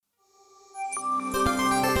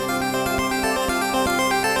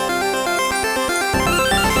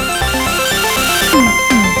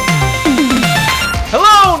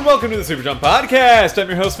Welcome to the Super Jump Podcast. I'm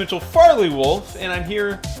your host, Mitchell Farley Wolf, and I'm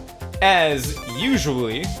here, as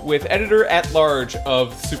usually, with editor-at-large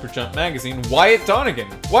of Super Jump Magazine, Wyatt Donegan.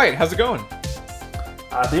 Wyatt, how's it going?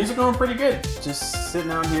 Things are going pretty good. Just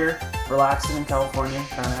sitting out here, relaxing in California,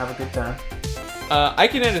 trying to have a good time. I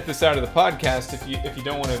can edit this out of the podcast if you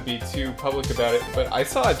don't want to be too public about it, but I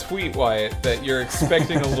saw a tweet, Wyatt, that you're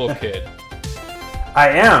expecting a little kid. I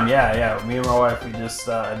am, yeah. Me and my wife, we just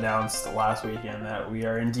announced last weekend that we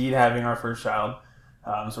are indeed having our first child.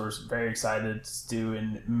 So we're very excited. It's due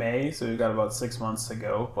in May, so we've got about 6 months to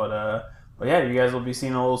go. But yeah, you guys will be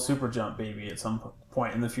seeing a little Super Jump baby at some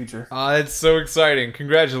point in the future. That's so exciting.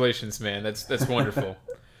 Congratulations, man. That's wonderful.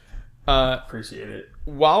 Appreciate it.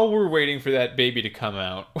 While we're waiting for that baby to come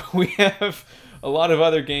out, we have a lot of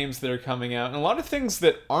other games that are coming out and a lot of things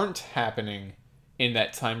that aren't happening in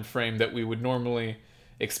that time frame that we would normally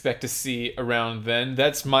expect to see around then.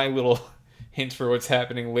 That's my little hint for what's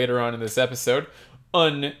happening later on in this episode.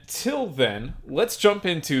 Until then, let's jump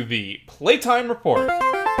into the Playtime Report.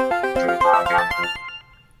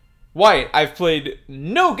 Wyatt, I've played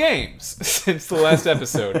no games since the last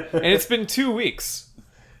episode, and it's been 2 weeks,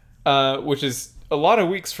 which is a lot of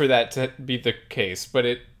weeks for that to be the case, but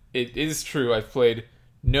it is true. I've played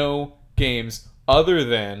no games other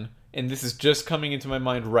than, and this is just coming into my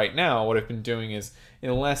mind right now, what I've been doing is, in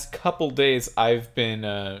the last couple days, I've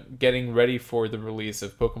been getting ready for the release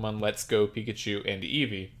of Pokemon Let's Go Pikachu and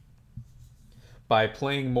Eevee by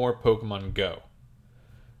playing more Pokemon Go.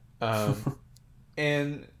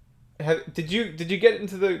 And did you get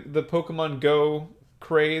into the Pokemon Go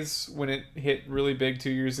craze when it hit really big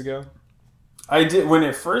 2 years ago? I did. When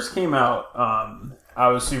it first came out, I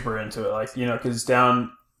was super into it. Like, because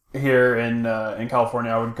down here in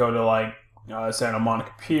California, I would go to Santa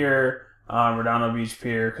Monica Pier, Redondo Beach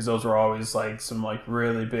Pier, because those were always some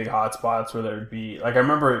really big hot spots where there would be I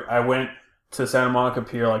remember I went to Santa Monica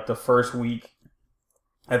Pier the first week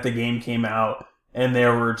that the game came out, and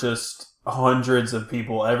there were just hundreds of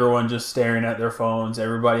people, everyone just staring at their phones.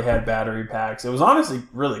 Everybody had battery packs. It was honestly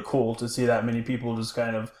really cool to see that many people just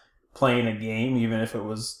kind of playing a game, even if it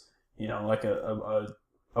was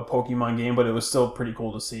a Pokemon game, but it was still pretty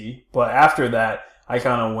cool to see. But after that, I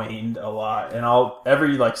kind of waned a lot, and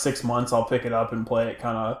every 6 months I'll pick it up and play it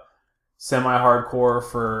kind of semi-hardcore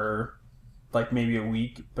for maybe a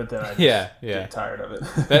week, but then I just get tired of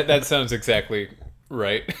it. That sounds exactly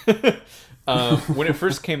right. When it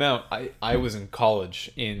first came out, I was in college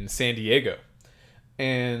in San Diego,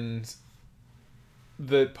 and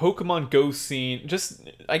the Pokemon Go scene,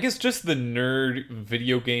 I guess the nerd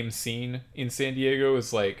video game scene in San Diego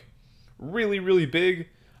is really, really big.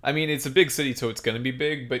 I mean, it's a big city, so it's going to be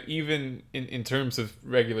big, but even in terms of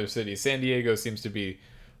regular cities, San Diego seems to be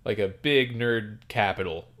a big nerd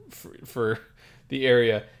capital for the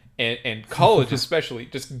area. And college especially,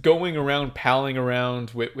 just going around, palling around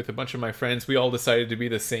with a bunch of my friends. We all decided to be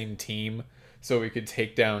the same team so we could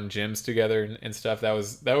take down gyms together and stuff. That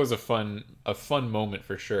was a fun moment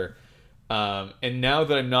for sure. And now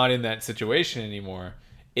that I'm not in that situation anymore,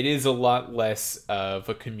 it is a lot less of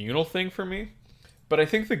a communal thing for me. But I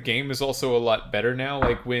think the game is also a lot better now.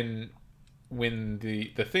 When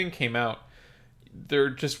the thing came out, there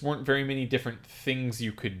just weren't very many different things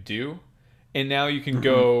you could do. And now you can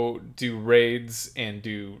go do raids and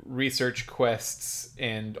do research quests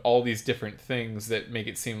and all these different things that make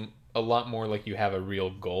it seem a lot more like you have a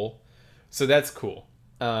real goal. So that's cool.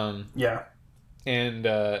 Yeah. And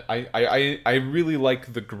I really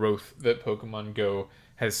like the growth that Pokemon Go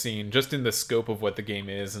has seen just in the scope of what the game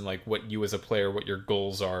is and what you as a player, what your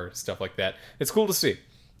goals are, stuff like that. It's cool to see.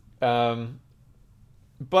 But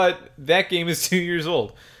that game is 2 years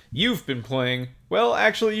old. You've been playing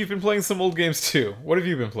some old games too. What have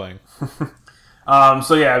you been playing?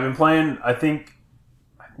 So yeah, I've been playing, I think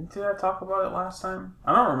did I talk about it last time?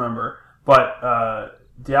 I don't remember. But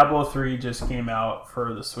Diablo 3 just came out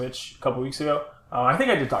for the Switch a couple weeks ago. I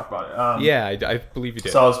think I did talk about it. Yeah, I believe you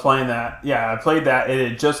did. So I was playing that. Yeah, I played that. It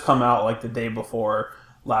had just come out the day before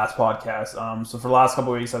last podcast. So for the last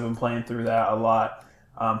couple weeks, I've been playing through that a lot.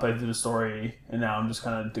 Played through the story, and now I'm just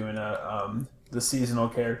kind of doing the seasonal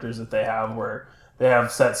characters that they have, where they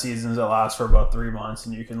have set seasons that last for about 3 months,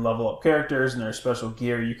 and you can level up characters, and there's special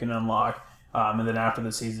gear you can unlock. And then after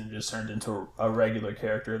the season, it just turned into a regular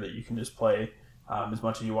character that you can just play as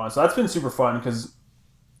much as you want. So that's been super fun, because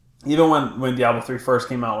even when Diablo 3 first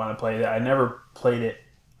came out, when I played it, I never played it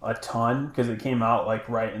a ton, because it came out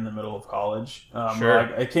right in the middle of college. Sure.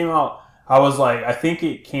 It came out, I think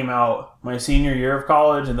it came out my senior year of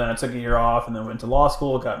college, and then I took a year off, and then went to law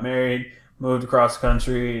school, got married, moved across the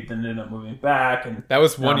country, then ended up moving back, and That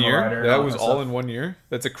was now one I'm a year? writer and That all was that all stuff. in 1 year?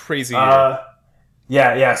 That's a crazy year.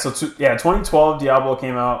 Yeah. So 2012 Diablo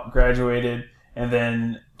came out, graduated, and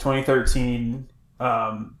then 2013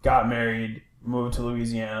 got married, moved to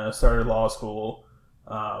Louisiana, started law school.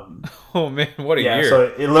 Oh, man, what a year.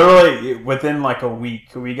 So it literally within like a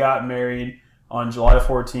week, we got married on July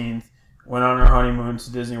 14th, went on our honeymoon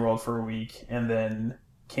to Disney World for a week, and then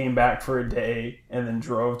came back for a day, and then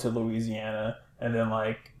drove to Louisiana, and then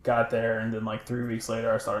like got there, and then like 3 weeks later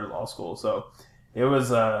I started law school. So it was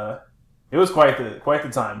quite the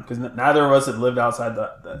time, because neither of us had lived outside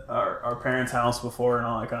our parents' house before and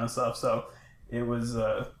all that kind of stuff. So it was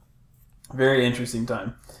a very interesting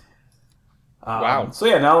time. Wow. So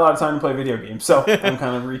yeah, not a lot of time to play video games. So I'm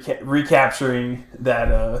kind of recapturing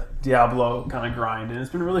that Diablo kind of grind, and it's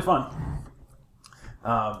been really fun.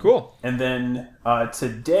 Cool. And then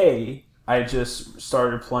today I just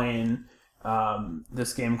started playing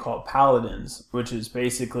this game called Paladins, which is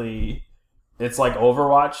basically, it's like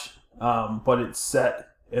Overwatch, but it's set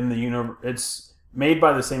in the universe. It's made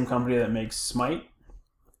by the same company that makes Smite.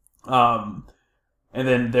 And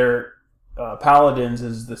then their Paladins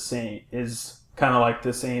is kind of like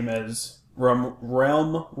the same as Realm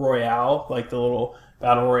Royale, like the little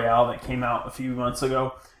battle royale that came out a few months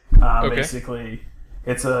ago. Okay. Basically,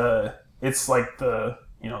 it's like the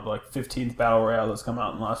like 15th battle royale that's come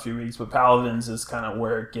out in the last few weeks. But Paladins is kind of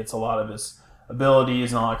where it gets a lot of its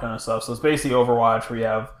abilities and all that kind of stuff. So it's basically Overwatch, where you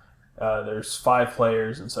have there's 5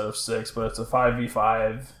 players instead of 6, but it's a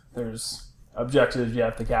 5v5. There's objectives you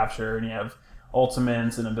have to capture, and you have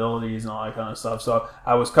ultimates and abilities and all that kind of stuff. So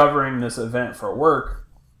I was covering this event for work,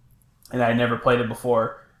 and I had never played it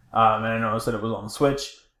before, and I noticed that it was on the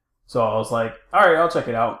Switch. So I was like, all right, I'll check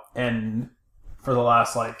it out. And for the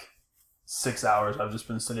last like 6 hours, I've just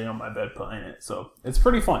been sitting on my bed playing it. So it's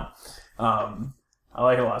pretty fun. I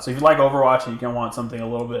like it a lot. So if you like Overwatch and you can want something a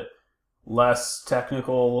little bit less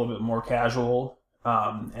technical, a little bit more casual,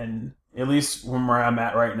 and at least from where I'm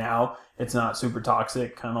at right now, it's not super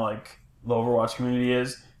toxic, kind of like the Overwatch community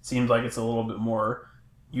is. Seems like it's a little bit more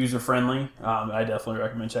user friendly. I definitely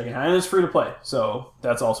recommend checking it out, and it's free to play, so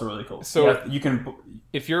that's also really cool. So yeah, you can.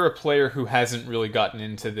 If you're a player who hasn't really gotten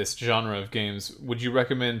into this genre of games, would you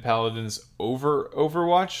recommend Paladins over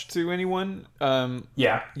Overwatch to anyone?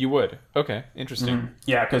 Yeah, you would. Okay, interesting. Mm-hmm.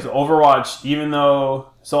 Yeah, because Overwatch, even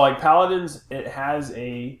though like Paladins, it has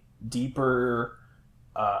a deeper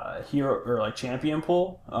hero or like champion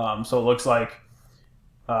pool. So it looks like.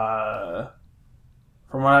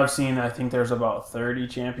 From what I've seen, I think there's about 30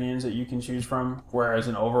 champions that you can choose from, whereas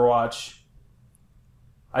in Overwatch,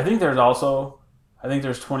 I think there's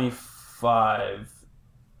 25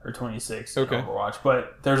 or 26 in Overwatch,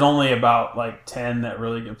 but there's only about like 10 that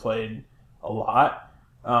really get played a lot.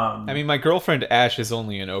 I mean, my girlfriend Ash is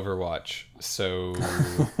only in Overwatch, so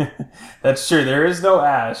that's true. There is no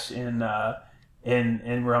Ash in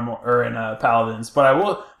Realm or in Paladins,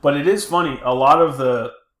 but it is funny. A lot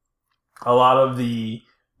of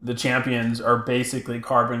the champions are basically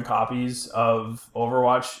carbon copies of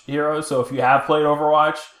Overwatch heroes. So if you have played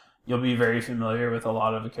Overwatch, you'll be very familiar with a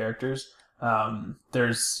lot of the characters.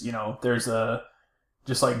 There's a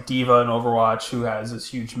just like D.Va in Overwatch, who has this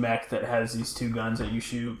huge mech that has these 2 guns that you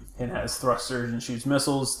shoot and has thrusters and shoots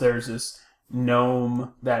missiles. There's this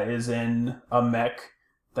gnome that is in a mech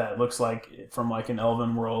that looks like from like an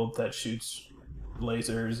elven world that shoots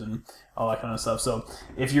lasers and all that kind of stuff. So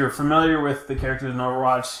if you're familiar with the characters in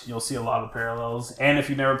Overwatch, you'll see a lot of parallels. And if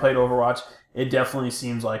you've never played Overwatch, it definitely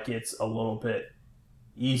seems like it's a little bit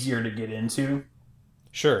easier to get into.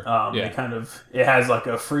 Sure. Yeah. It has like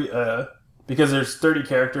a free because there's 30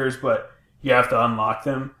 characters, but you have to unlock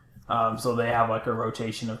them. So they have like a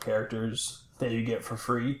rotation of characters that you get for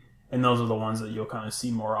free, and those are the ones that you'll kind of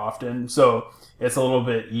see more often. So it's a little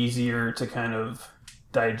bit easier to kind of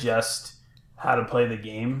digest how to play the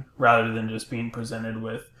game rather than just being presented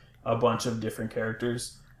with a bunch of different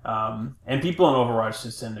characters. And people in Overwatch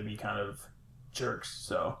just tend to be kind of jerks.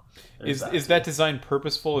 So is that design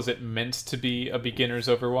purposeful? Is it meant to be a beginner's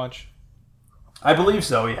Overwatch? I believe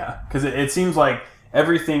so, yeah. Because it seems like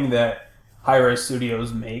everything that Hi-Res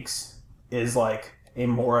Studios makes is like a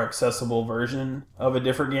more accessible version of a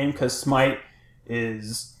different game. Because Smite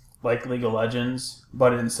is like League of Legends,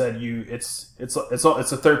 but instead it's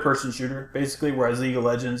a third-person shooter basically, whereas League of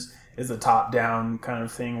Legends is a top-down kind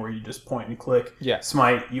of thing where you just point and click. Yeah.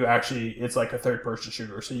 Smite, it's like a third-person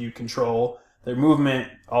shooter, so you control their movement,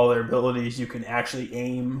 all their abilities. You can actually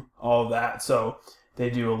aim, all of that. So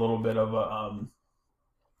they do a little bit of a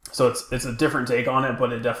so it's a different take on it,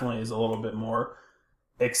 but it definitely is a little bit more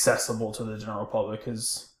accessible to the general public,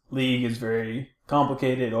 because League is very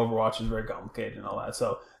complicated, Overwatch is very complicated, and all that.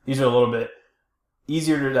 So these are a little bit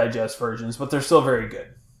easier to digest versions, but they're still very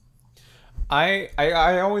good. I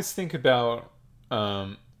always think about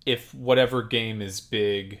if whatever game is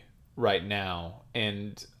big right now,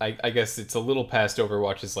 and I guess it's a little past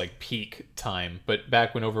Overwatch's like peak time, but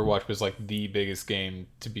back when Overwatch was like the biggest game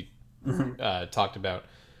to be talked about,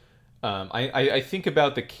 I think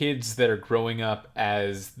about the kids that are growing up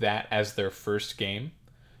as their first game,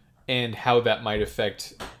 and how that might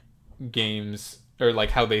affect games, or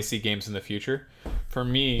like how they see games in the future. For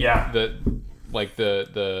me,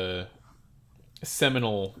 the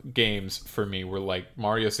seminal games for me were like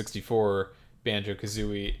Mario 64,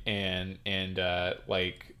 Banjo-Kazooie, and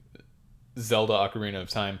like Zelda Ocarina of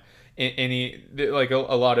Time. Any like a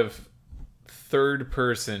lot of third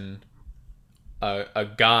person, a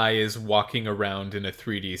guy is walking around in a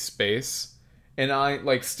 3D space, and I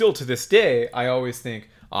like still to this day I always think,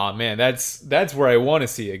 oh man, that's where I want to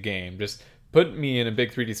see a game. Just put me in a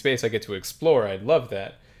big 3D space, I get to explore. I'd love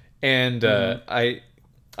that. And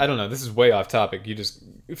I don't know, this is way off topic.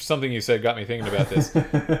 Something you said got me thinking about this.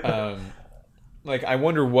 Like, I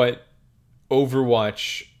wonder what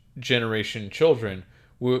Overwatch generation children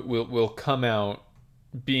will come out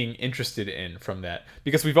being interested in from that.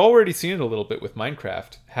 Because we've already seen it a little bit with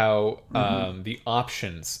Minecraft, how the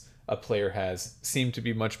options a player has seem to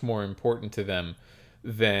be much more important to them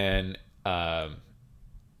than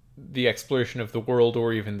the exploration of the world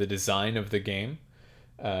or even the design of the game.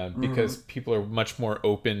 Because people are much more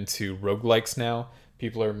open to roguelikes now.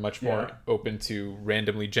 People are much more open to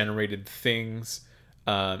randomly generated things,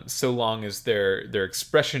 so long as their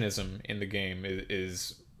expressionism in the game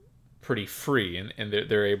is pretty free, and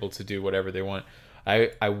they're able to do whatever they want.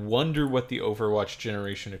 I wonder what the Overwatch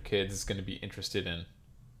generation of kids is going to be interested in.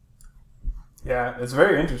 Yeah, it's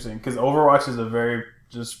very interesting because Overwatch is a very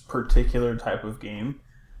just particular type of game,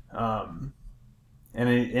 and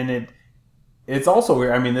it's also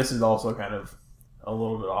weird. I mean, this is also kind of a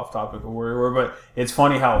little bit off topic of where we were, but it's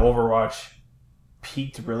funny how Overwatch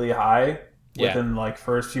peaked really high within like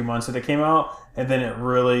first few months that it came out, and then it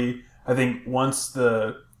really, I think once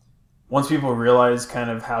people realize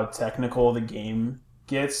kind of how technical the game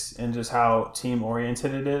gets and just how team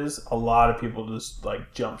oriented it is, a lot of people just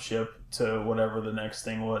like jump ship to whatever the next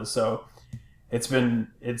thing was. So it's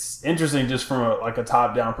interesting just from a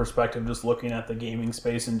top down perspective, just looking at the gaming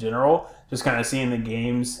space in general, just kind of seeing the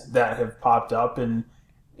games that have popped up and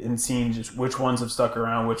seeing just which ones have stuck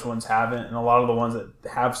around, which ones haven't. And a lot of the ones that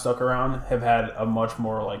have stuck around have had a much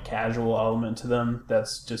more like casual element to them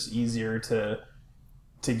that's just easier to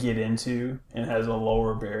get into and has a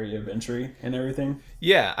lower barrier of entry and everything.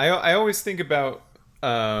 Yeah, I always think about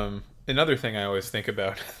another thing I always think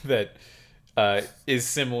about that is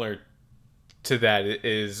similar to that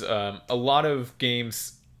is a lot of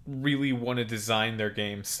games really want to design their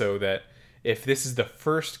games so that if this is the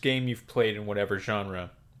first game you've played in whatever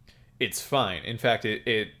genre, it's fine. In fact,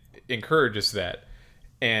 it encourages that,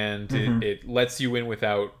 and it lets you in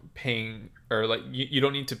without paying, or like you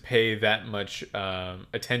don't need to pay that much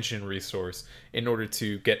attention resource in order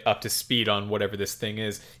to get up to speed on whatever this thing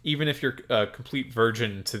is, even if you're a complete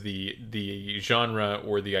virgin to the genre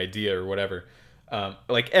or the idea or whatever.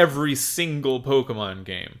 Like every single Pokemon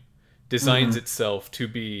game designs itself to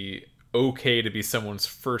be okay to be someone's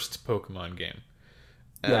first Pokemon game,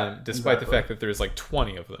 despite the fact that there's like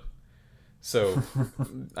 20 of them. So,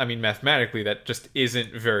 I mean, mathematically, that just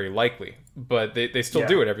isn't very likely, but they still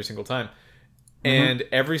do it every single time. And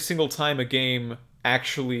every single time a game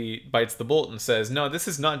actually bites the bullet and says, no, this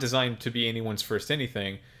is not designed to be anyone's first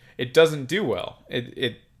anything, it doesn't do well.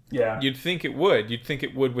 You'd think it would. You'd think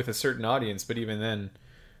it would with a certain audience, but even then,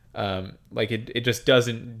 it just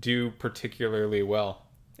doesn't do particularly well.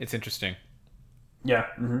 It's interesting. Yeah.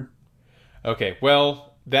 Okay,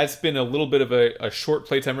 well, that's been a little bit of a short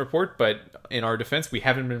playtime report, but in our defense, we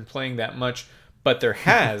haven't been playing that much, but there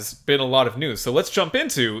has been a lot of news. So let's jump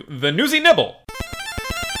into the Newsy Nibble.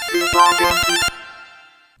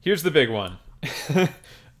 Here's the big one.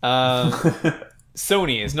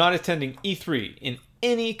 Sony is not attending E3 in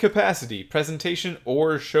any capacity, presentation,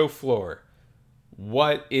 or show floor.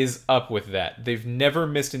 What is up with that? They've never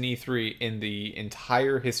missed an E3 in the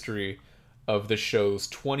entire history of the show's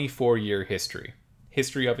 24-year history.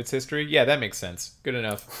 History of its history? Yeah, that makes sense. Good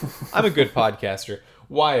enough. I'm a good podcaster.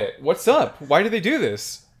 Wyatt, what's up? Why do they do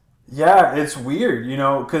this? Yeah, it's weird,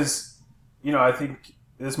 because, I think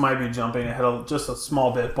this might be jumping ahead just a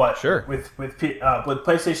small bit, but sure. With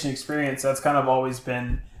PlayStation Experience, that's kind of always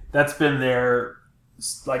been their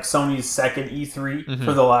like Sony's second E3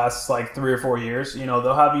 for the last like 3 or 4 years.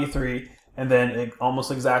 They'll have E3 and then almost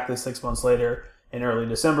exactly 6 months later, in early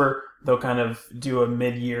December, they'll kind of do a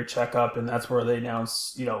mid-year checkup, and that's where they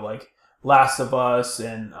announce, like Last of Us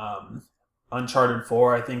and Uncharted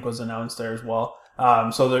 4, I think, was announced there as well.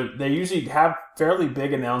 So they usually have fairly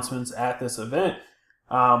big announcements at this event,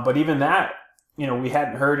 but even that, we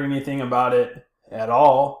hadn't heard anything about it at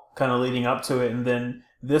all, kind of leading up to it, and then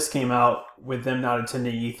this came out with them not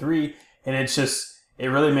attending E3, and it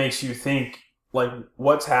really makes you think, like,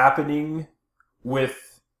 what's happening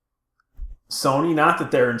with Sony. Not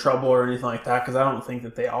that they're in trouble or anything like that, because I don't think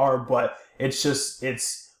that they are, but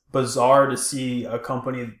it's bizarre to see a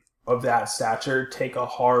company of that stature take a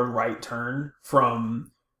hard right turn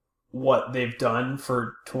from what they've done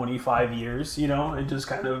for 25 years, and just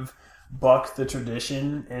kind of buck the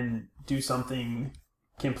tradition and do something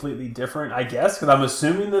completely different, I guess, because I'm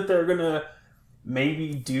assuming that they're gonna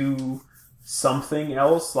maybe do something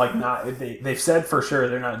else, like they've said for sure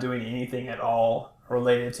they're not doing anything at all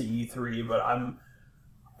related to E3, but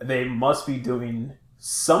they must be doing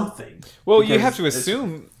something. Well, you have to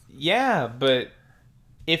assume, yeah, but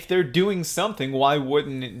if they're doing something, why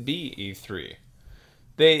wouldn't it be E3?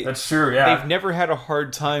 That's true, yeah. They've never had a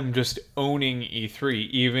hard time just owning E3,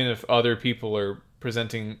 even if other people are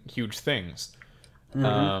presenting huge things.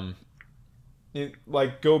 Mm-hmm.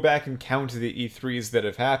 Go back and count the E3s that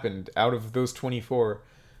have happened. Out of those 24,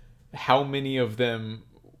 how many of them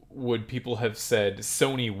would people have said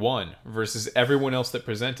Sony won versus everyone else that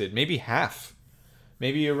presented? Maybe half.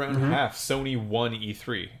 Maybe around half. Sony won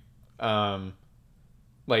E3.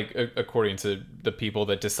 According to the people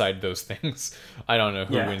that decide those things. I don't know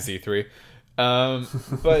who wins E3.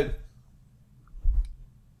 But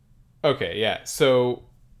okay, yeah. So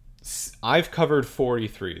I've covered 4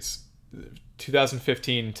 E3s,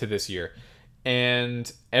 2015 to this year,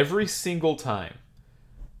 and every single time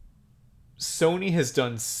Sony has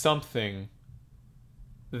done something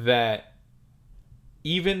that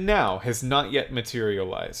even now has not yet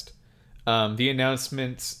materialized. The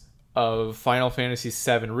announcements of Final Fantasy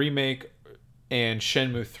VII Remake and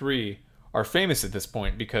Shenmue 3 are famous at this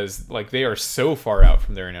point because they are so far out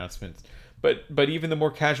from their announcements. But even the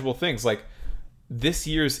more casual things, like this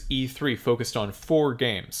year's E3 focused on 4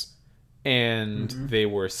 games, and they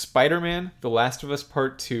were Spider-Man, The Last of Us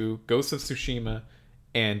Part 2, Ghost of Tsushima,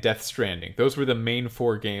 and Death Stranding. Those were the main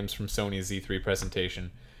 4 games from Sony's E3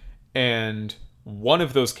 presentation. And one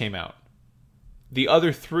of those came out. The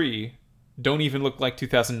other 3 don't even look like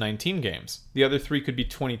 2019 games. The other 3 could be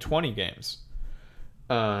 2020 games.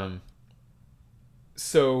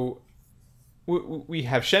 So we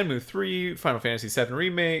have Shenmue 3, Final Fantasy VII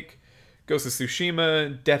Remake, Ghost of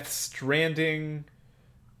Tsushima, Death Stranding,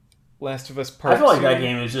 Last of Us Part 2. I feel like that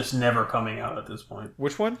game is just never coming out at this point.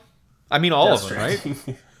 Which one? I mean, all of them, right?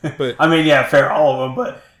 But I mean, yeah, fair, all of them.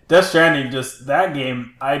 But Death Stranding, just that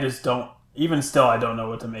game, I just don't. Even still, I don't know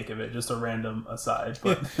what to make of it. Just a random aside.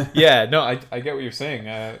 But yeah, no, I get what you're saying.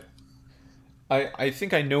 I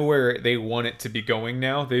think I know where they want it to be going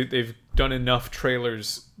now. They've done enough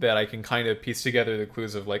trailers that I can kind of piece together the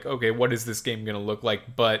clues of okay, what is this game going to look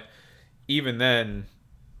like? But even then,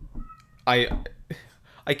 I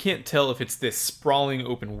can't tell if it's this sprawling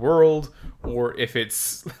open world or if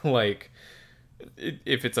it's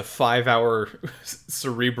if it's a 5-hour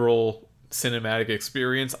cerebral cinematic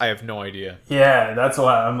experience. I have no idea. Yeah, that's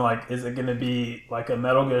why I'm like, is it going to be like a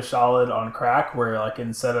Metal Gear Solid on crack where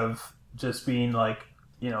instead of just being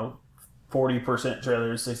 40%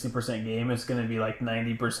 trailers, 60% game, it's going to be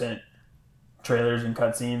 90% trailers and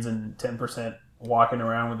cutscenes and 10% walking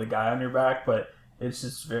around with a guy on your back? But it's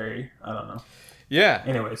just very, I don't know. Yeah.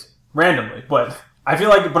 Anyways, randomly, but I feel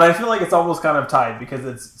like it's almost kind of tied because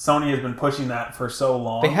Sony has been pushing that for so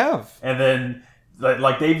long. They have. And then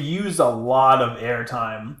they've used a lot of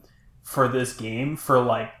airtime for this game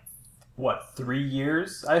for 3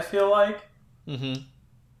 years, I feel like. Mm-hmm.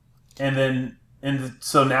 And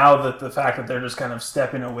so now that the fact that they're just kind of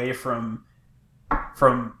stepping away from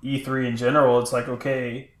E3 in general, it's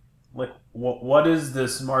okay, what is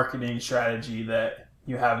this marketing strategy that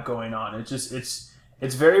you have going on? It's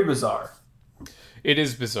very bizarre. It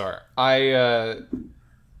is bizarre.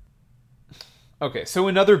 Okay, so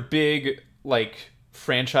another big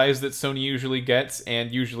franchise that Sony usually gets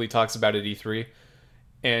and usually talks about at E3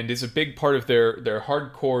 and is a big part of their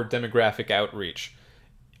hardcore demographic outreach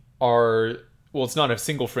it's not a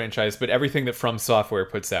single franchise, but everything that From Software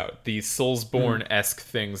puts out, the Soulsborne-esque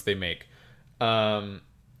things they make.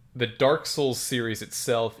 The Dark Souls series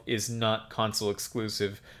itself is not console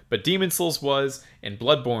exclusive, but Demon Souls was, and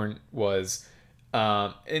Bloodborne was.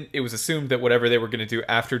 And it was assumed that whatever they were going to do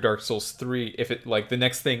after Dark Souls 3, if it the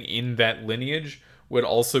next thing in that lineage would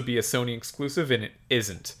also be a Sony exclusive, and it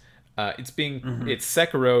isn't. It's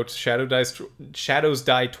Sekiro Shadows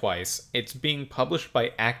Die Twice. It's being published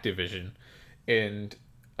by Activision, and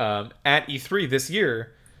at E3 this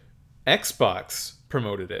year, Xbox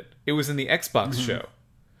promoted it. It was in the Xbox show.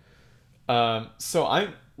 So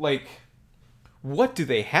I'm like, what do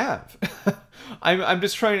they have? I'm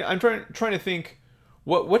trying to think,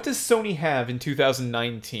 what does Sony have in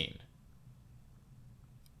 2019?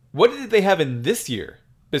 What did they have in this year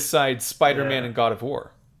besides Spider-Man and God of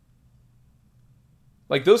War?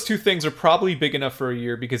 Like, those two things are probably big enough for a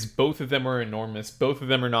year because both of them are enormous. Both of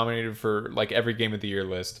them are nominated for like every Game of the Year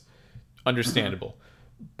list. Understandable.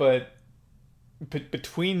 But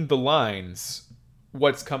between the lines,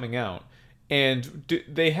 what's coming out? And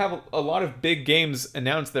they have a lot of big games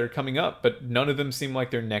announced that are coming up, but none of them seem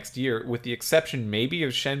like they're next year, with the exception maybe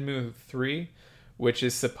of Shenmue 3, which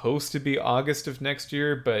is supposed to be August of next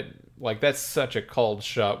year, but like that's such a called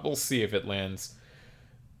shot. We'll see if it lands.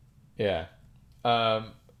 Yeah.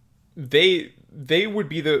 They would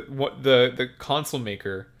be the console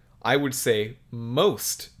maker, I would say,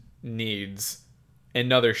 most needs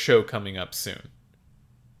another show coming up soon.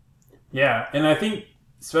 Yeah, and I think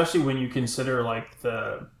especially when you consider like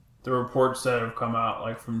the reports that have come out,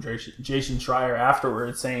 like from Jason Schreier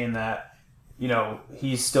afterwards, saying that, you know,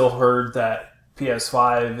 he's still heard that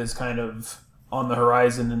PS5 is kind of on the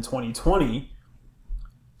horizon in 2020.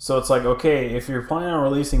 So it's like, okay, if you're planning on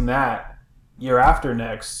releasing that year after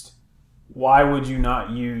next, why would you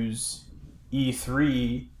not use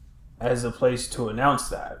E3 as a place to announce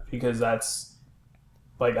that? Because that's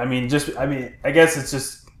like, I guess it's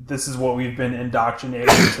just, this is what we've been indoctrinated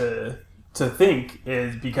to think,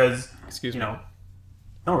 is because, Excuse me. No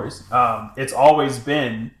worries. It's always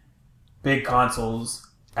been big consoles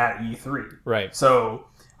at E3. Right. So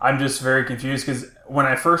I'm just very confused because when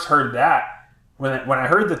I first heard that, when I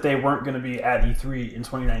heard that they weren't going to be at E3 in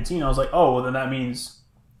 2019, I was like, oh, well then that means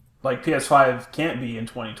like PS5 can't be in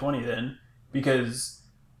 2020 then, because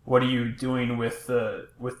what are you doing with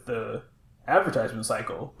the advertisement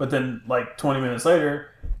cycle? But then like 20 minutes later,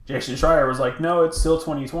 Jason Schreier was like, no, it's still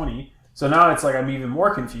 2020. So now it's like I'm even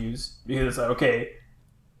more confused, because it's like, okay,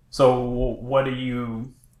 so what are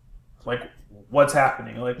you, like, what's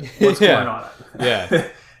happening? Like, what's going on? Yeah.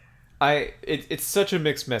 It's such a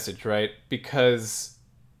mixed message, right? Because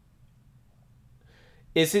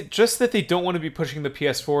is it just that they don't want to be pushing the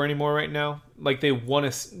PS4 anymore right now? Like, they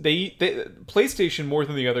want to, they PlayStation, more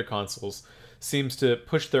than the other consoles, seems to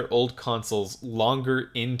push their old consoles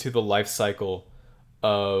longer into the life cycle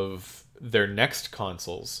of their next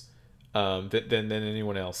consoles than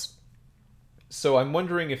anyone else. So I'm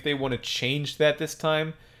wondering if they want to change that this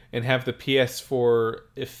time and have the PS4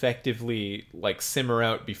 effectively like simmer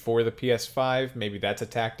out before the PS5. Maybe that's a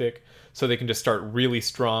tactic, so they can just start really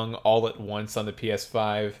strong all at once on the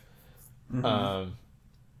PS5.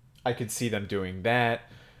 I could see them doing that.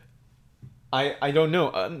 I don't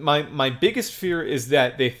know. My biggest fear is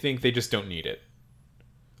that they think they just don't need it.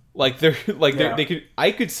 Like they could.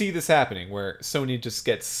 I could see this happening where Sony just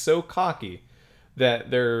gets so cocky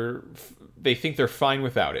that they think they're fine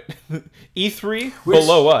without it. E3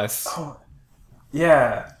 below us. Oh,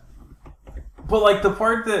 yeah, but like the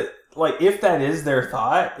part that, like, if that is their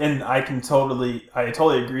thought, and I totally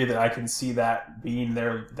agree that I can see that being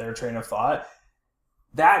their train of thought.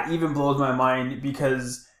 That even blows my mind,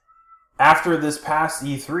 because after this past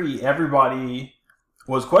E3, everybody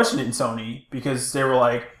was questioning Sony, because they were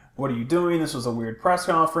like, what are you doing? This was a weird press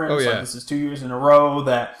conference. Oh, yeah. Like, this is 2 years in a row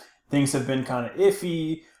that things have been kind of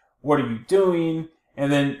iffy. What are you doing?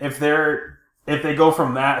 And then if they go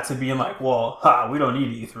from that to being like, well, we don't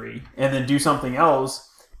need E3, and then do something else,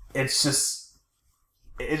 it's just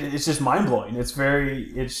mind-blowing. It's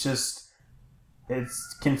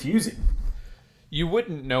confusing. You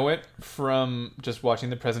wouldn't know it from just watching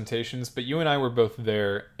the presentations, but you and I were both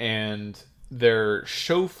there, and their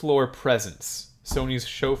show floor presence, Sony's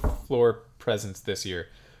show floor presence this year,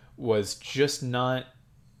 was just not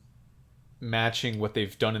matching what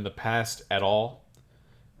they've done in the past at all.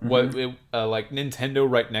 Like Nintendo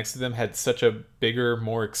right next to them had such a bigger,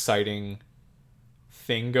 more exciting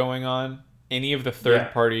thing going on. Any of the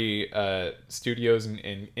third-party studios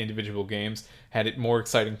and individual games had more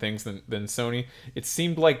exciting things than Sony. It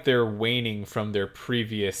seemed like they're waning from their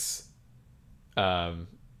previous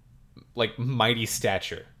like mighty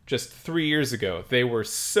stature. Just 3 years ago, they were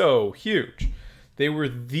so huge. They were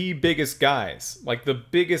the biggest guys, like the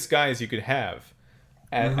biggest guys you could have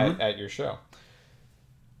at your show.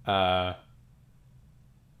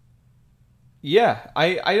 Yeah,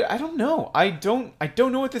 I don't know. I don't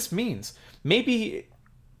know what this means. Maybe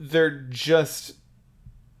they're just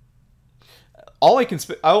all I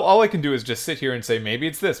can do is just sit here and say maybe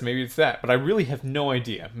it's this, maybe it's that, but I really have no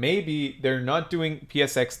idea. Maybe they're not doing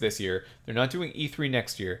PSX this year. They're not doing E3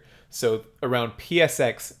 next year. So around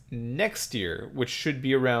PSX next year, which should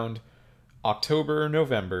be around October or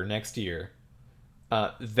November next year,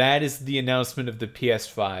 that is the announcement of the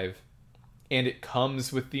PS5, and it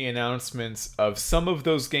comes with the announcements of some of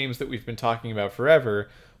those games that we've been talking about forever.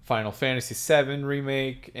 Final Fantasy VII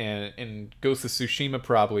Remake and Ghost of Tsushima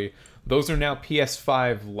probably. Those are now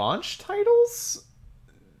PS5 launch titles?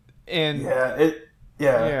 And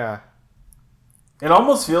yeah. It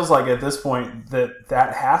almost feels like at this point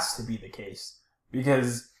that has to be the case.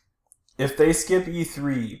 Because if they skip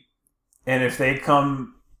E3 and if they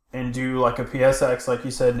come and do like a PSX, like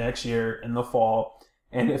you said, next year in the fall,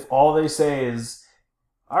 and if all they say is,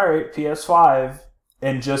 all right, PS5,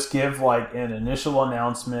 and just give like an initial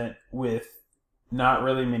announcement with not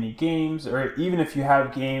really many games, or even if you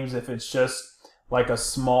have games, if it's just like a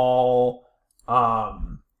small,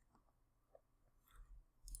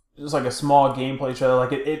 just like a small gameplay trailer,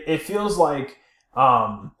 like it feels like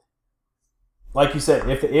you said,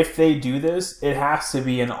 if they do this, it has to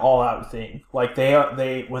be an all-out thing. Like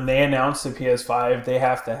they when they announce the PS5, they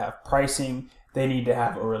have to have pricing, they need to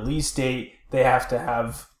have a release date, they have to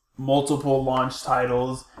have multiple launch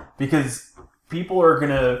titles, because people are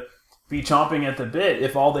gonna be chomping at the bit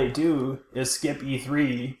if all they do is skip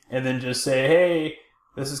E3 and then just say, hey,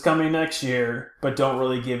 this is coming next year, but don't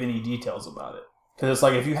really give any details about it. Because it's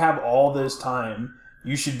like, if you have all this time,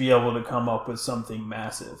 you should be able to come up with something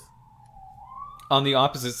massive. On the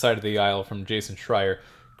opposite side of the aisle from Jason Schreier,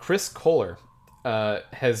 Chris Kohler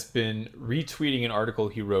has been retweeting an article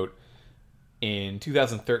he wrote in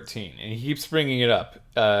 2013, and he keeps bringing it up.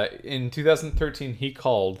 In 2013, he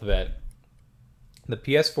called that the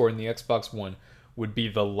PS4 and the Xbox One would be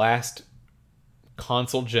the last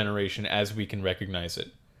console generation as we can recognize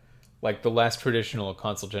it. Like the last traditional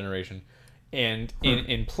console generation. And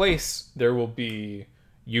in place, there will be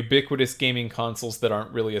ubiquitous gaming consoles that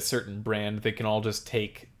aren't really a certain brand. They can all just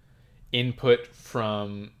take input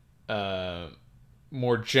from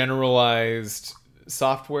more generalized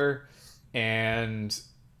software, and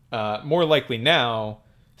more likely now,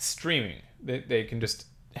 streaming. They can just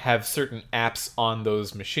have certain apps on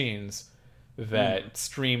those machines that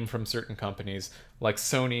stream from certain companies like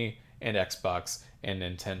Sony and Xbox and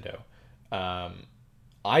Nintendo.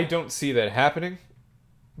 I don't see that happening,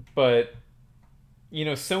 but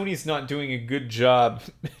Sony's not doing a good job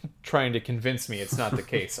trying to convince me it's not the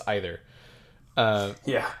case either.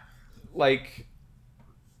 Like,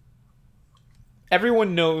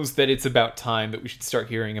 everyone knows that it's about time that we should start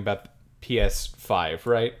hearing about PS5,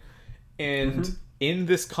 right? And in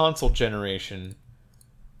this console generation,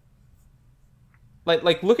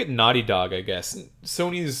 like look at Naughty Dog, I guess. This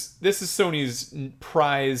is Sony's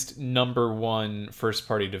prized number one first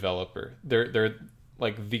party developer. They're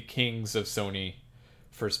like the kings of Sony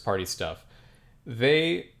first party stuff.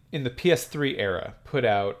 They, in the PS3 era, put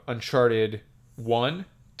out Uncharted 1,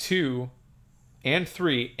 2, and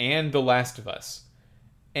 3, and The Last of Us.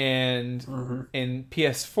 And in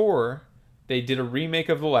PS4, they did a remake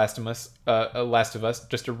of The Last of Us,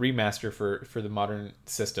 just a remaster for the modern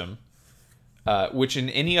system, which in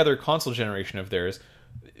any other console generation of theirs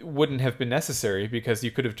wouldn't have been necessary, because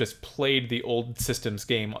you could have just played the old system's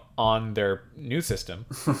game on their new system.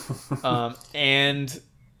 And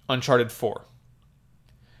Uncharted 4.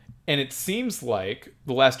 And it seems like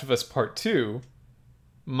The Last of Us Part 2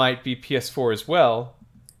 might be PS4 as well,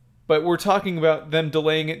 but we're talking about them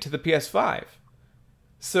delaying it to the PS5.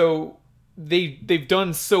 So they've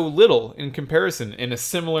done so little in comparison in a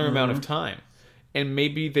similar amount of time. And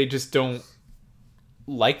maybe they just don't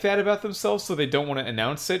like that about themselves, so they don't want to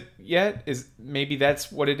announce it yet. Maybe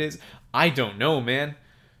that's what it is. I don't know, man.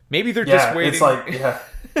 Maybe they're just waiting. It's like,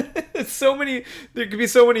 it's so many. There could be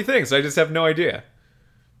so many things. I just have no idea.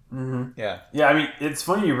 Yeah. I mean, it's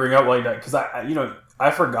funny you bring up like that, because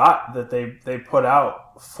I forgot that they put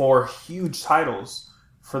out 4 huge titles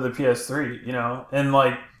for the PS3. And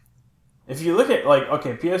like, if you look at like,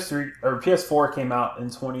 okay, PS3 or PS4 came out in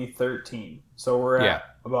 2013, so we're at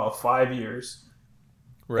about 5 years.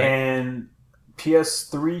 Right. And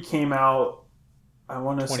PS3 came out, I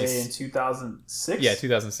want to say, in 2006? Yeah,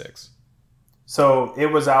 2006. So it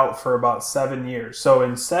was out for about 7 years. So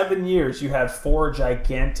in 7 years, you had 4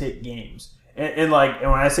 gigantic games. And when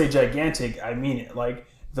I say gigantic, I mean it. Like,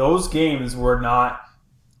 those games were not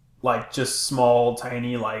like just small,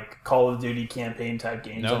 tiny, like Call of Duty campaign type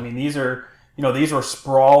games. No. I mean, these were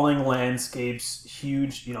sprawling landscapes,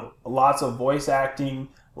 huge, lots of voice acting,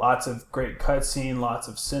 lots of great cutscene, lots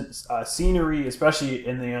of scenery, especially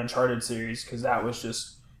in the Uncharted series, because that was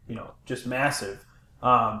just, just massive.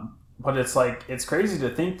 But it's like, it's crazy to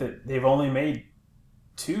think that they've only made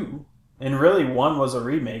 2, and really one was a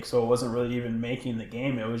remake, so it wasn't really even making the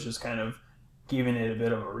game. It was just kind of giving it a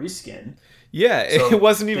bit of a reskin. Yeah, So it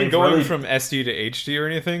wasn't even going really, from SD to HD or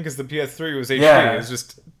anything, because the PS3 was HD. Yeah. It was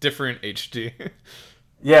just different HD.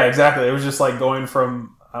 Yeah, exactly. It was just like going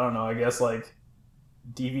from, I don't know, I guess like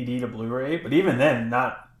DVD to Blu-ray, but even then,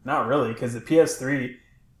 not really, because the PS3,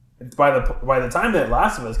 by the time that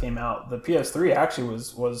Last of Us came out, the PS3 actually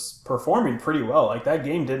was performing pretty well. Like, that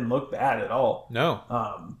game didn't look bad at all. No.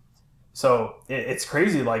 So it's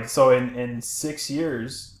crazy. Like, so in 6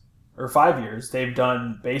 years or 5 years, they've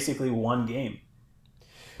done basically one game.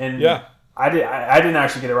 And yeah, I didn't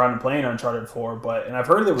actually get around to playing Uncharted 4, and I've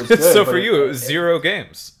heard it was good. So for you, it was 0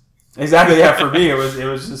 games. Exactly. Yeah, for me, it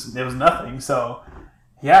was nothing. So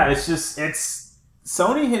yeah,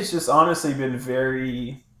 Sony has just honestly been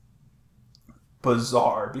very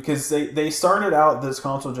bizarre, because they started out this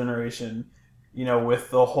console generation, with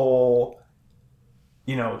the whole,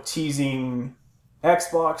 teasing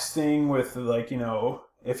Xbox thing with, like,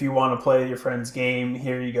 if you want to play your friend's game,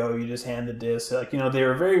 here you go, you just hand the disc. Like, they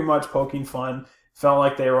were very much poking fun, felt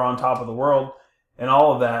like they were on top of the world and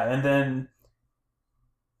all of that. And then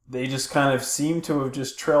they just kind of seem to have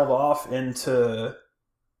just trailed off into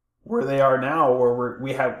where they are now, where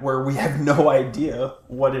we have no idea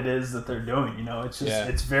what it is that they're doing. It's just,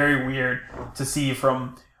 It's very weird to see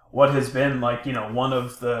from what has been, like, one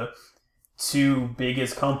of the 2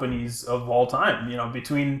 biggest companies of all time,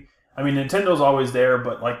 between, I mean, Nintendo's always there,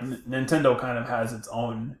 but, like, Nintendo kind of has its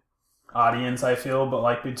own audience, I feel. But,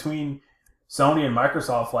 like, between Sony and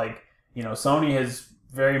Microsoft, like, Sony has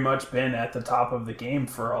very much been at the top of the game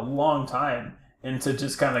for a long time. And to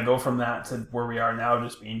just kind of go from that to where we are now,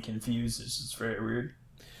 just being confused, is just very weird.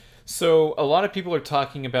 So a lot of people are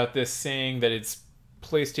talking about this, saying that it's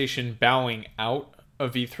PlayStation bowing out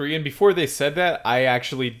of E3. And before they said that, I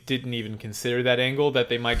actually didn't even consider that angle, that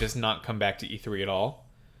they might just not come back to E3 at all.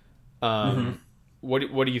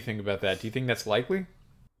 What do you think about that? Do you think that's likely?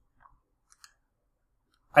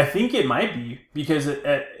 I think it might be, because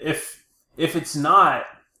if it's not,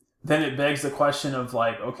 then it begs the question of,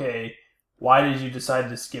 like, okay, why did you decide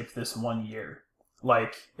to skip this 1 year?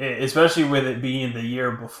 Like, especially with it being the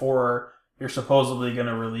year before you're supposedly going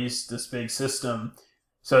to release this big system.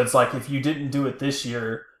 So it's like, if you didn't do it this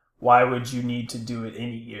year, why would you need to do it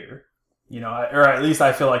any year? Or at least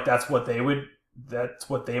I feel like that's what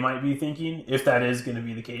they might be thinking, if that is going to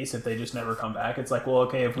be the case, if they just never come back. It's like, well,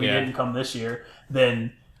 okay, if we didn't come this year,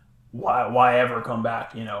 then why ever come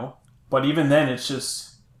back, But even then,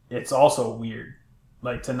 it's also weird.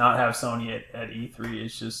 Like, to not have Sony at E3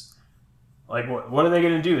 is just, like, what are they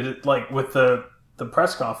going to do? Is it, like, with the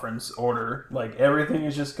press conference order, like, everything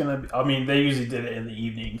is just going to, I mean, they usually did it in the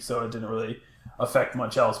evening, so it didn't really affect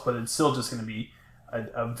much else, but it's still just going to be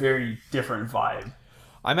a very different vibe.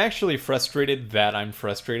 I'm actually frustrated that I'm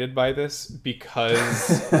frustrated by this,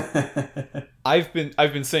 because I've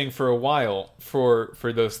been saying for a while, for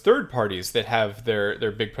those third parties that have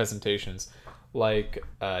their big presentations, like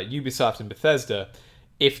Ubisoft and Bethesda,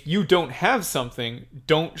 if you don't have something,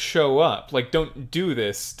 don't show up. Like, don't do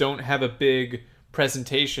this. Don't have a big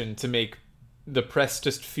presentation to make the press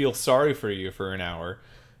just feel sorry for you for an hour.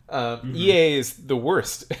 EA is the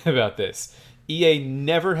worst about this. EA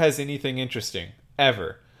never has anything interesting,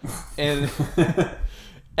 ever. And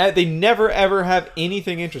they never, ever have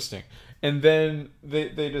anything interesting. And then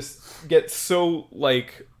they just get so,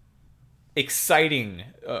 like, exciting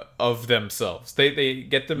of themselves. They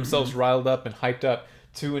get themselves riled up and hyped up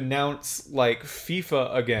to announce, like,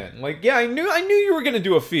 FIFA again. Like, yeah, I knew you were gonna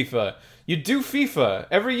do a FIFA. You do FIFA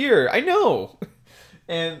every year. I know.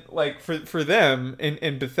 And, like, for them,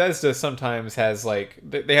 and Bethesda sometimes has, like,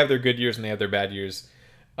 they have their good years and they have their bad years.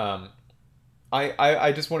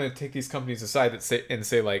 I just want to take these companies aside and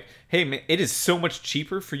say, like, hey, man, it is so much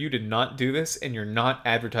cheaper for you to not do this, and you're not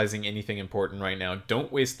advertising anything important right now.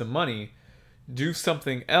 Don't waste the money. Do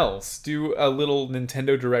something else. Do a little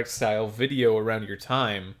Nintendo Direct style video around your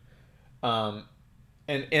time. And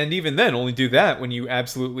even then, only do that when you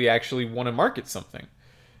absolutely actually want to market something.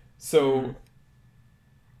 So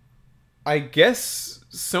I guess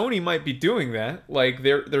Sony might be doing that. Like,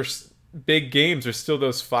 their big games are still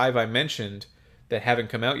those 5 I mentioned that haven't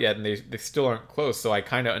come out yet, and they still aren't close. So I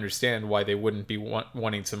kind of understand why they wouldn't be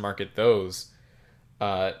wanting to market those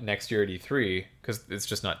next year at E3, because it's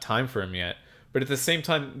just not time for them yet. But at the same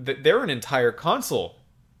time, they're an entire console.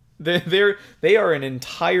 They are an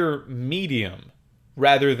entire medium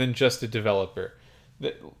rather than just a developer.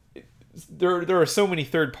 that there are so many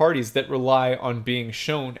third parties that rely on being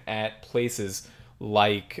shown at places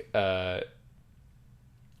like Sony's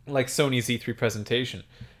E3 presentation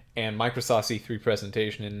and Microsoft's E3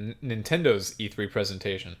 presentation and Nintendo's E3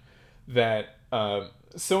 presentation, that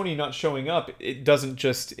Sony not showing up, it doesn't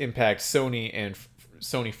just impact Sony and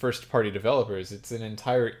Sony first party developers. It's an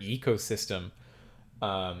entire ecosystem.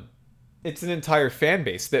 It's an entire fan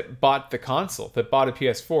base that bought the console, that bought a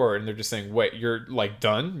PS4, and they're just saying, wait, you're like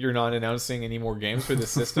done? You're not announcing any more games for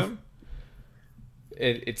this system?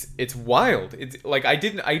 It's wild. It's like I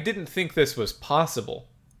didn't think this was possible.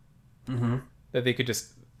 Mm-hmm. That they could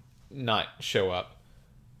just not show up.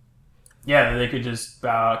 Yeah, they could just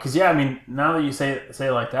bow. Because I mean, now that you say it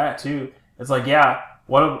like that too, it's like, yeah,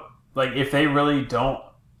 like if they really don't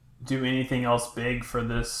do anything else big for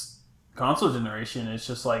this console generation, it's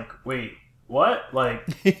just like, wait, what? Like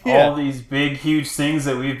all these big, huge things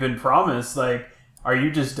that we've been promised. Like, are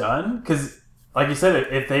you just done? Because, like you said,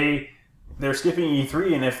 if they're skipping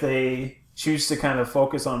E3, and if they choose to kind of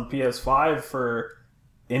focus on PS5 for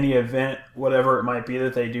any event, whatever it might be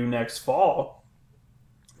that they do next fall,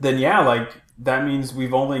 then like that means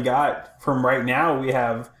we've only got, from right now, we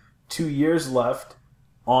have 2 years left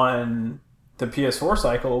on the PS4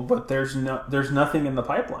 cycle, but there's nothing in the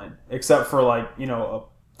pipeline except for like,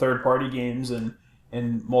 third party games and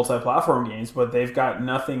multi-platform games, but they've got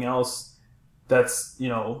nothing else that's,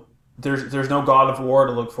 there's no God of War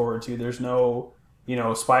to look forward to. There's no,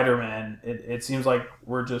 Spider-Man. It seems like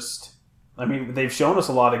we're just, I mean, they've shown us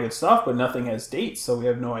a lot of good stuff, but nothing has dates, so we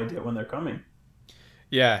have no idea when they're coming.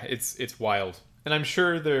 Yeah, it's wild. And I'm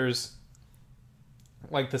sure there's,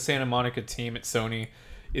 like, the Santa Monica team at Sony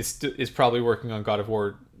is probably working on God of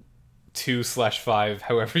War 2/5,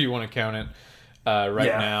 however you want to count it,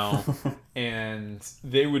 now. And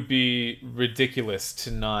they would be ridiculous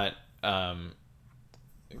to not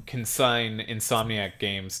consign Insomniac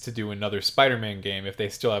Games to do another Spider-Man game if they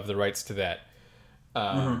still have the rights to that.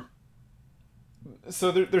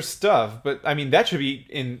 So there's stuff, but I mean, that should be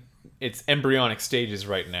in its embryonic stages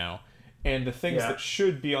right now. And the things that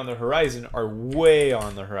should be on the horizon are way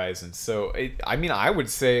on the horizon. So, I would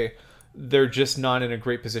say they're just not in a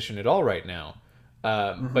great position at all right now.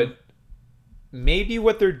 But maybe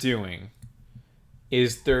what they're doing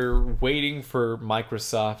is they're waiting for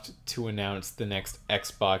Microsoft to announce the next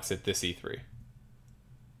Xbox at this E3.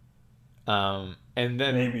 And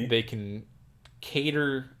then maybe they can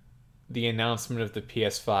cater the announcement of the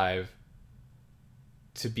PS5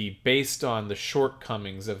 to be based on the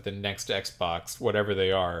shortcomings of the next Xbox, whatever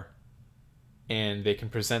they are, and they can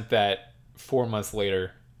present that 4 months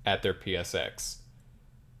later at their PSX.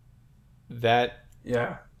 That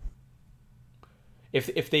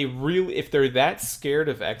if they're that scared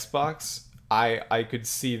of Xbox, I could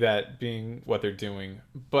see that being what they're doing,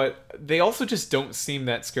 but they also just don't seem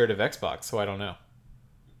that scared of Xbox, so I don't know.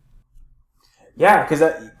 Yeah, because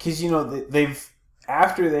they've,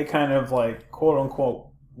 after they kind of like quote unquote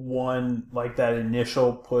won like that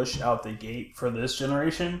initial push out the gate for this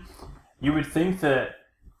generation, you would think that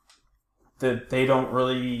they don't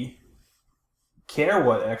really care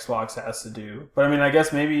what Xbox has to do. But I mean, I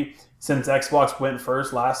guess maybe since Xbox went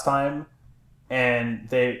first last time, and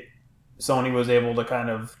Sony was able to kind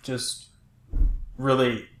of just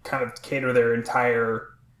really kind of cater their entire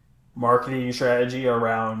marketing strategy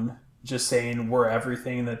around just saying we're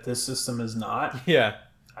everything that this system is not. Yeah.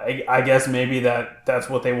 I guess maybe that's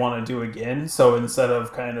what they want to do again. So instead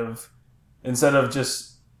of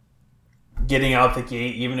just getting out the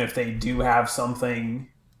gate, even if they do have something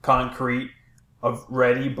concrete of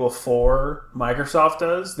ready before Microsoft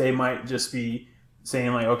does, they might just be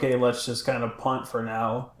saying like, okay, let's just kind of punt for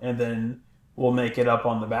now, and then we'll make it up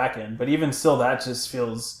on the back end. But even still, that just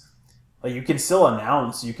feels like you can still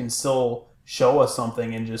announce, you can still show us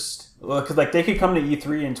something, and just, because like they could come to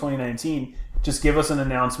E3 in 2019, just give us an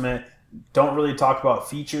announcement, don't really talk about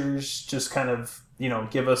features, just kind of,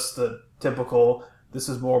 give us the typical, this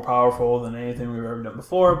is more powerful than anything we've ever done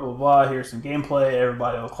before, blah, blah, blah, here's some gameplay,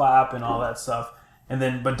 everybody will clap and all that stuff. And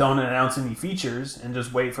then, but don't announce any features and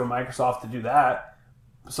just wait for Microsoft to do that.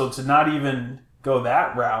 So to not even go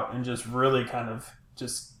that route and just really kind of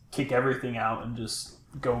just kick everything out and just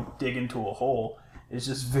go dig into a hole is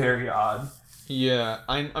just very odd. Yeah,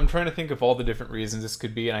 I'm trying to think of all the different reasons this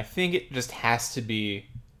could be, and I think it just has to be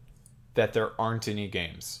that there aren't any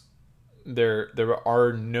games. There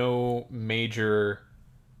are no major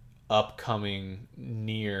upcoming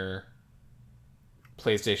near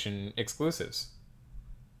PlayStation exclusives.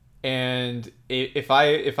 And if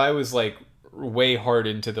I was like way hard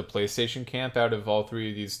into the PlayStation camp out of all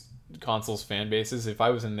three of these consoles fan bases, if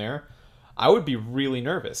I was in there, I would be really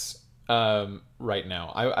nervous right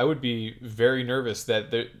now. I would be very nervous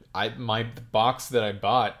that my box that I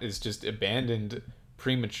bought is just abandoned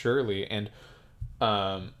prematurely. And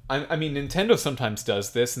I mean, Nintendo sometimes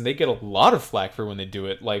does this, and they get a lot of flack for when they do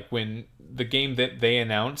it. Like when the game that they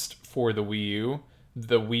announced for the Wii U,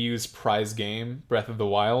 the Wii U's prize game, Breath of the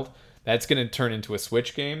Wild, that's going to turn into a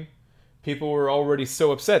Switch game. People were already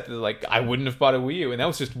so upset that, like, I wouldn't have bought a Wii U, and that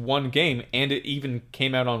was just one game, and it even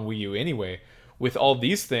came out on Wii U anyway. With all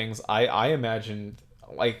these things, I imagine,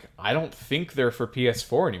 like, I don't think they're for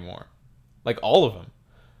PS4 anymore. Like, all of them.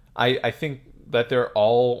 I think that they're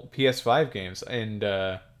all PS5 games, and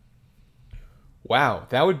wow,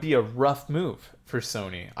 that would be a rough move for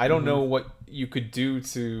Sony. I don't know what you could do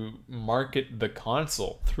to market the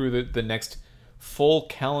console through the next full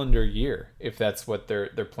calendar year, if that's what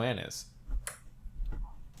their plan is.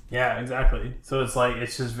 Yeah, exactly. So it's like,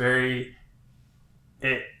 it's just very, I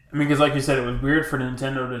mean, because like you said, it was weird for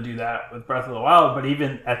Nintendo to do that with Breath of the Wild, but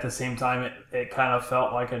even at the same time, it kind of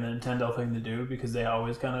felt like a Nintendo thing to do, because they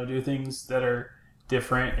always kind of do things that are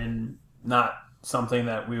different and not something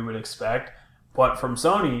that we would expect. But from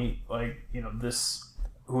Sony, like, you know, this,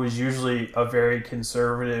 who is usually a very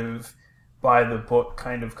conservative, by the book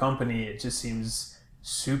kind of company, it just seems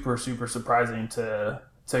super, super surprising to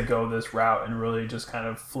go this route and really just kind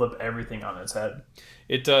of flip everything on its head.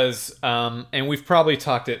 It does, and we've probably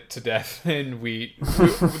talked it to death, and we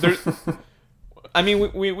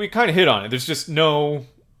kind of hit on it. There's just no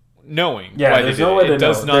knowing. Yeah, why there's they no did way it. to It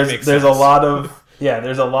does know. not make sense. There's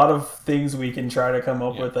a lot of things we can try to come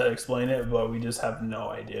up with that explain it, but we just have no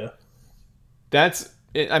idea.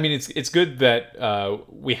 I mean, it's good that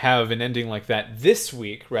we have an ending like that this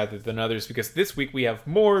week rather than others, because this week we have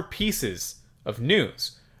more pieces of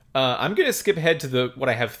news. I'm going to skip ahead to what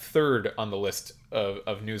I have third on the list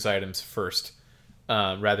of news items first,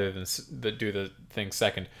 rather than do the thing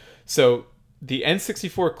second. So the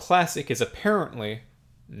N64 Classic is apparently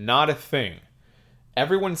not a thing.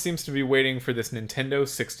 Everyone seems to be waiting for this Nintendo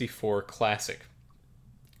 64 Classic.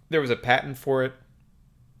 There was a patent for it.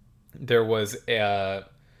 There was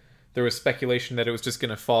speculation that it was just going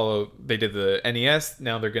to follow. They did the NES,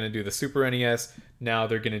 now they're going to do the Super NES, now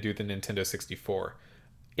they're going to do the Nintendo 64.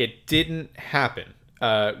 It didn't happen.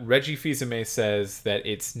 Reggie Fils-Aimé says that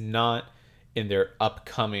it's not in their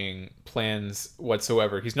upcoming plans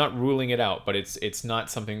whatsoever. He's not ruling it out, but it's not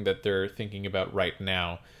something that they're thinking about right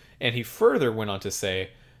now. And he further went on to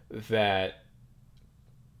say that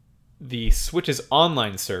the Switch's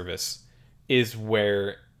online service is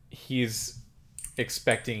where he's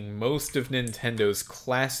expecting most of Nintendo's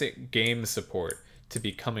classic game support to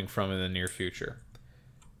be coming from in the near future.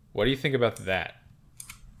 What do you think about that?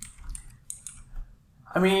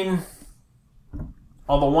 I mean,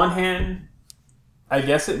 on the one hand, I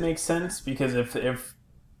guess it makes sense, because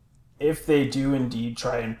if they do indeed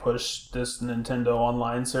try and push this Nintendo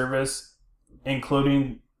online service,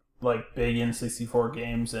 including like big N64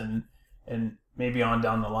 games and maybe on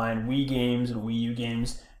down the line Wii games and Wii U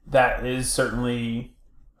games, that is certainly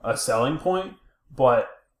a selling point. But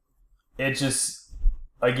it just,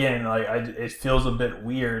 again, like, it feels a bit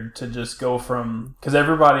weird to just go from, because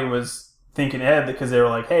everybody was thinking ahead, because they were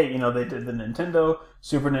like, hey, you know, they did the Nintendo,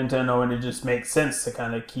 Super Nintendo, and it just makes sense to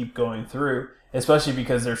kind of keep going through, especially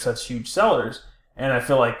because they're such huge sellers. And I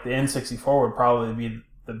feel like the N64 would probably be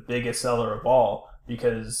the biggest seller of all,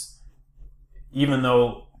 because even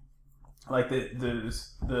though like the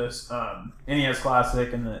NES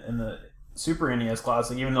Classic and the Super NES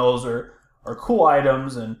Classic, even though those are cool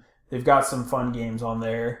items and they've got some fun games on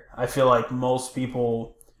there, I feel like most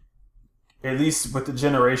people, at least with the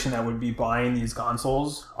generation that would be buying these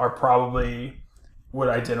consoles, would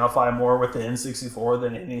identify more with the N64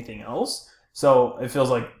 than anything else. So it feels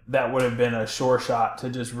like that would have been a sure shot to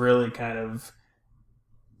just really kind of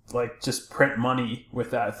like just print money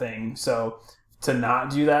with that thing. So to not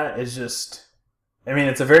do that is just, I mean,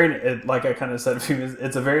 like I kind of said,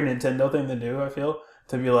 it's a very Nintendo thing to do, I feel,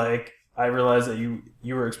 to be like, I realize that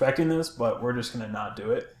you were expecting this, but we're just going to not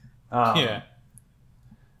do it. Yeah.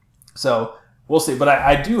 So we'll see. But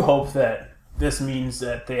I do hope that this means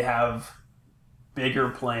that they have bigger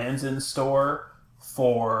plans in store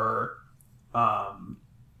for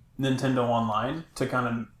Nintendo Online to kind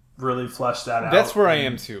of really flesh that out. That's where I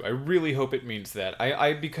am too. I really hope it means that.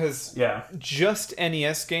 Because just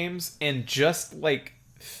NES games and just like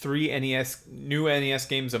 3 new NES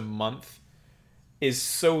games a month is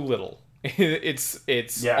so little.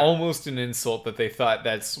 It's almost an insult that they thought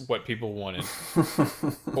that's what people wanted.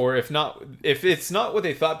 Or if it's not what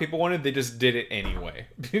they thought people wanted, they just did it anyway.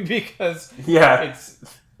 Because it's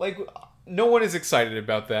like no one is excited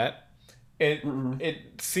about that. It Mm-mm.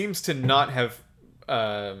 it seems to not have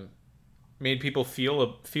made people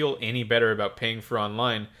feel any better about paying for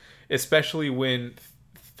online, especially when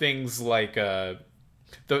things like the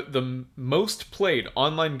most played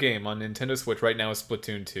online game on Nintendo Switch right now is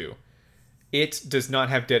Splatoon 2. It does not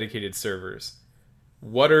have dedicated servers.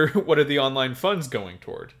 What are the online funds going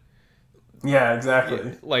toward? Yeah, Yeah,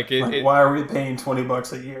 exactly. like Like, why are we paying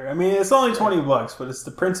 $20 a year? I mean, it's only $20, but it's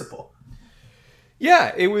the principle.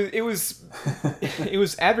 yeah, it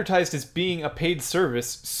was advertised as being a paid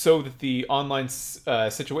service so that the online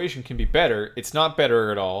situation can be better. It's not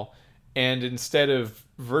better at all, and instead of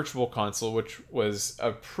Virtual Console, which was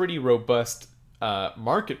a pretty robust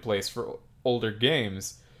marketplace for older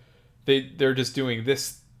games, they're just doing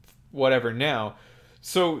this whatever now.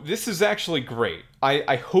 So this is actually great.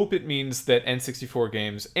 I hope it means that N64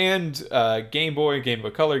 games and Game Boy, Game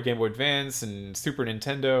Boy Color, Game Boy Advance, and Super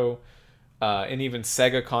Nintendo, and even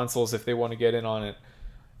Sega consoles, if they want to get in on it,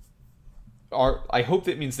 I hope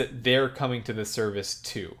that means that they're coming to the service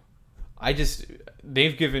too.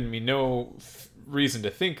 They've given me no reason to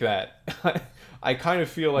think that. I kind of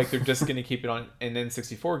feel like they're just going to keep it on in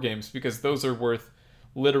N64 games because those are worth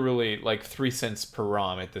literally like 3 cents per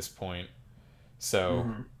ROM at this point.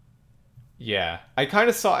 So, yeah, I kind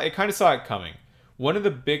of saw it coming. One of the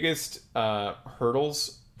biggest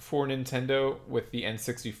hurdles for Nintendo with the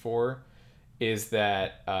N64 is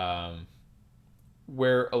that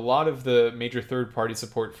where a lot of the major third-party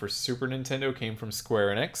support for Super Nintendo came from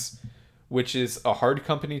Square Enix, which is a hard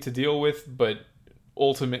company to deal with, but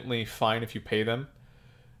ultimately fine if you pay them.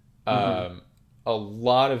 A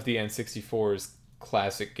lot of the N64's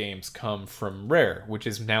classic games come from Rare, which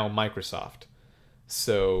is now Microsoft.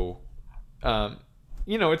 So,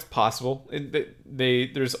 it's possible.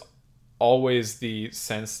 There's always the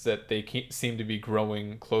sense that they seem to be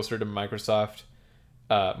growing closer to Microsoft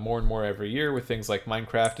more and more every year with things like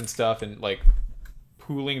Minecraft and stuff, and like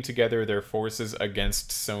pooling together their forces against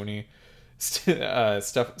Sony,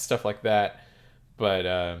 stuff like that.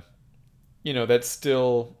 But that's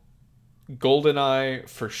still GoldenEye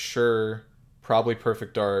for sure. Probably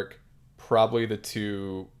Perfect Dark. Probably the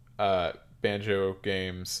two Banjo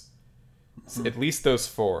games. At least those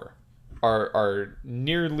four are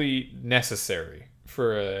nearly necessary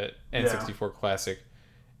for a N64 classic,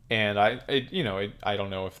 and I don't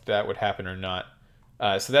know if that would happen or not.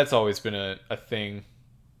 So that's always been a thing.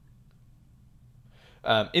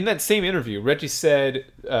 In that same interview, Reggie said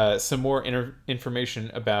some more information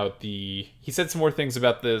about he said some more things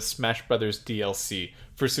about the Smash Brothers DLC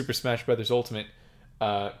for Super Smash Brothers Ultimate.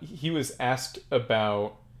 He was asked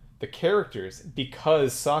about the characters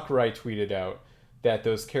because Sakurai tweeted out that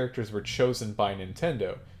those characters were chosen by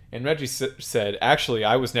Nintendo. And Reggie said, actually,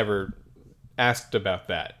 I was never asked about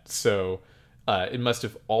that. So it must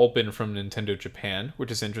have all been from Nintendo Japan,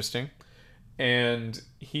 which is interesting. And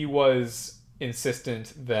he was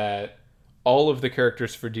insistent that all of the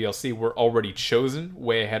characters for DLC were already chosen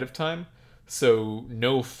way ahead of time. So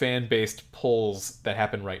no fan-based polls that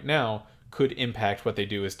happen right now could impact what they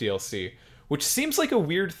do as DLC, which seems like a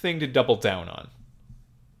weird thing to double down on.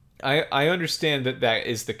 I understand that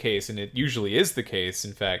is the case, and it usually is the case,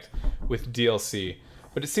 in fact, with DLC.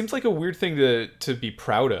 But it seems like a weird thing to be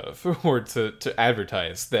proud of, or to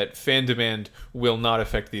advertise, that fan demand will not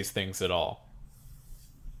affect these things at all.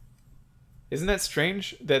 Isn't that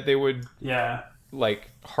strange that they would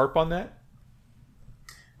harp on that?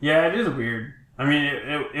 Yeah, it is weird. I mean,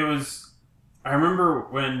 it was... I remember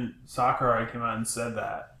when Sakurai came out and said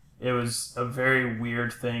that, it was a very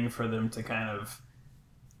weird thing for them to kind of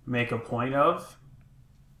make a point of.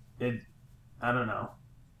 I don't know.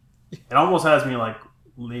 It almost has me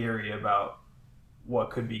leery about what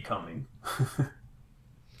could be coming.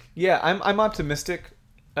 Yeah, I'm optimistic.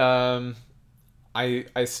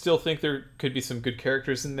 I still think there could be some good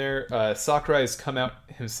characters in there. Sakurai has come out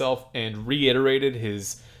himself and reiterated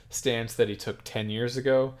his stance that he took 10 years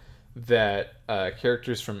ago, that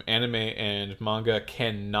characters from anime and manga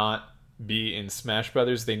cannot be in Smash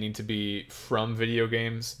Brothers. They need to be from video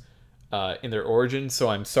games in their origin. So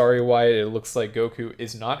I'm sorry, Wyatt, it looks like Goku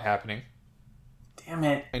is not happening. Damn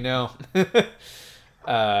it. I know.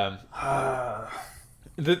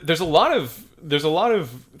 There's a lot of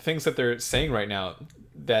things that they're saying right now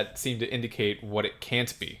that seem to indicate what it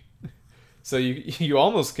can't be. So you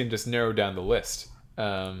almost can just narrow down the list.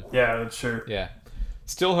 Yeah, that's true. Yeah.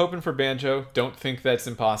 Still hoping for Banjo. Don't think that's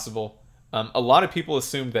impossible. A lot of people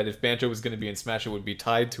assumed that if Banjo was going to be in Smash, it would be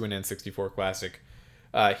tied to an N64 classic.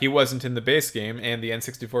 He wasn't in the base game, and the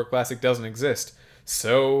N64 classic doesn't exist.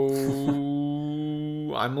 So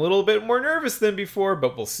I'm a little bit more nervous than before,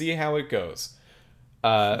 but we'll see how it goes.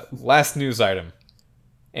 Last news item.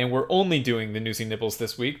 And we're only doing the Newsy Nibbles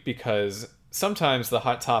this week because sometimes the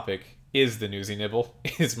hot topic is the Newsy Nibble,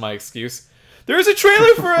 is my excuse. There's a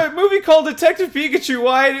trailer for a movie called Detective Pikachu.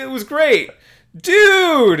 Why? It was great.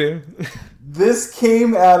 Dude! This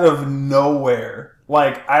came out of nowhere.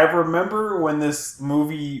 Like, I remember when this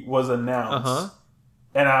movie was announced,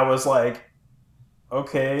 and I was like,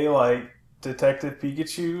 okay, like, Detective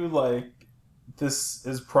Pikachu, like, this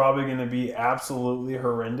is probably going to be absolutely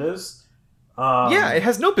horrendous. Yeah, it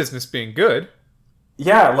has no business being good.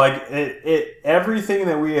 Yeah, like, everything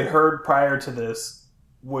that we had heard prior to this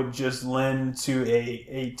would just lend to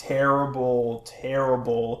a terrible,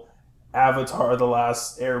 terrible Avatar: The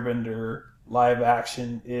Last Airbender live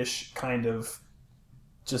action-ish kind of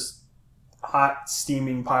just hot,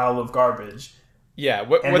 steaming pile of garbage. Yeah,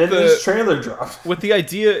 this trailer dropped. What the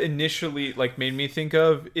idea initially like made me think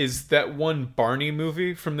of is that one Barney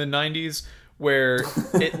movie from the 90s where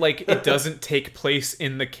it doesn't take place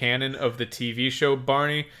in the canon of the TV show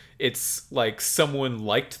Barney. It's like someone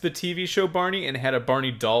liked the TV show Barney and had a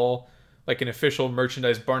Barney doll, like an official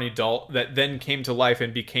merchandise Barney doll that then came to life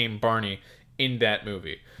and became Barney in that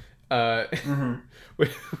movie.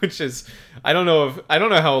 Which is, I don't know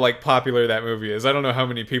how like popular that movie is. I don't know how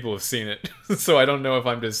many people have seen it, so I don't know if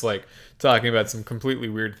I'm just like talking about some completely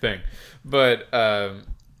weird thing. But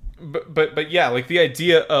yeah, like the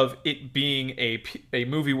idea of it being a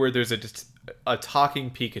movie where there's a talking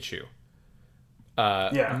Pikachu,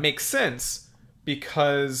 makes sense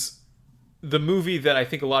because the movie that I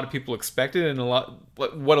think a lot of people expected and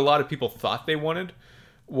what a lot of people thought they wanted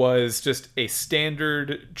was just a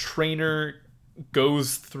standard trainer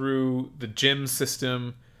goes through the gym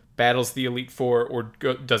system, battles the Elite Four, or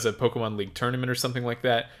does a Pokemon League tournament or something like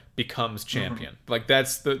that, becomes champion. Like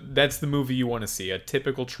that's the movie you want to see, a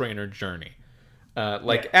typical trainer journey,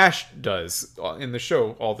 Ash does in the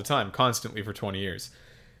show all the time, constantly for 20 years.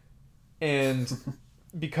 And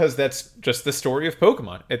because that's just the story of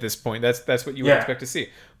Pokemon at this point, that's what you would expect to see.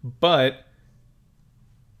 But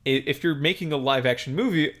if you're making a live action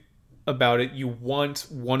movie about it, you want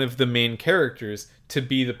one of the main characters to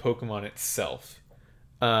be the Pokemon itself.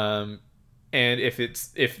 And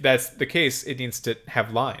if that's the case, it needs to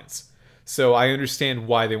have lines. So I understand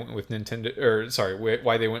why they went with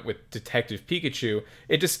why they went with Detective Pikachu.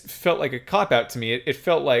 It just felt like a cop-out to me. It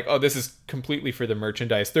felt like, oh, this is completely for the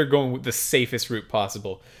merchandise. They're going with the safest route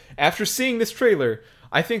possible. After seeing this trailer,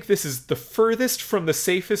 I think this is the furthest from the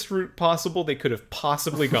safest route possible they could have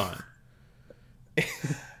possibly gone.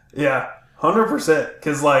 Yeah, 100%.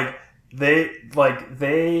 Because they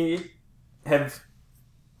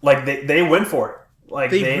went for it.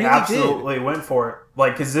 Like they really absolutely went for it.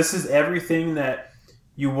 Like, because this is everything that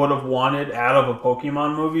you would have wanted out of a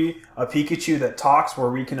Pokemon movie. A Pikachu that talks where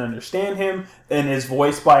we can understand him and is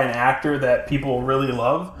voiced by an actor that people really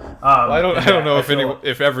love. I don't know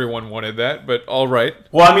if everyone wanted that, but all right.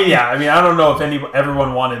 Well, I mean, yeah. I mean, I don't know if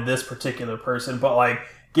everyone wanted this particular person, but like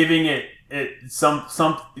giving it some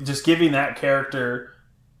just giving that character,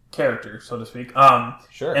 so to speak.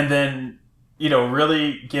 Sure. And then,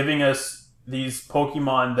 really giving us these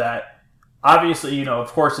Pokemon that obviously,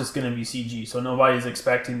 of course it's going to be CG, so nobody's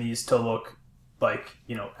expecting these to look like,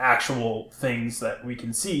 actual things that we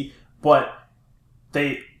can see, but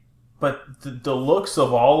the looks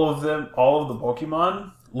of all of the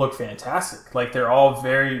Pokemon look fantastic. Like, they're all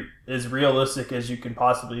very as realistic as you can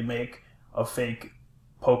possibly make a fake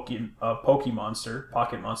pocket monster.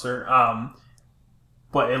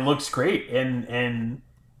 But it looks great, and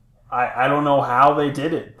I don't know how they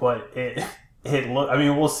did it, but it look. I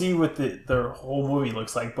mean, we'll see what the whole movie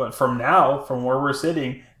looks like. But from where we're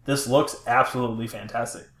sitting, this looks absolutely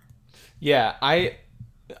fantastic. Yeah,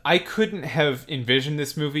 I couldn't have envisioned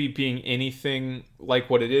this movie being anything like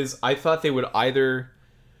what it is. I thought they would either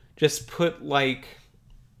just put like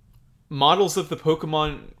models of the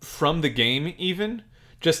Pokemon from the game, even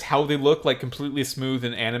just how they look, like completely smooth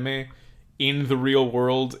and anime in the real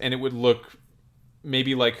world, and it would look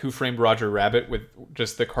maybe like Who Framed Roger Rabbit with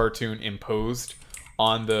just the cartoon imposed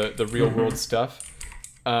on the real world stuff.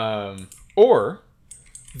 Or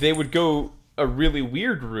they would go a really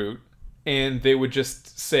weird route and they would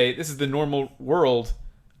just say, this is the normal world,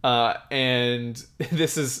 and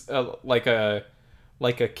this is like a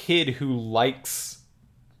kid who likes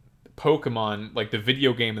Pokemon, like the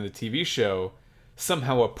video game and the TV show.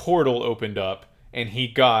 Somehow a portal opened up and he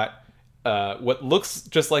got what looks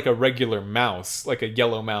just like a regular mouse, like a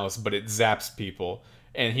yellow mouse, but it zaps people,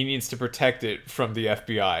 and he needs to protect it from the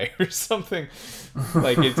FBI or something.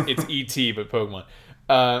 Like it's E.T. but Pokemon.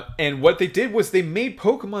 And what they did was they made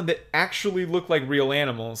Pokemon that actually look like real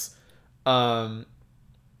animals,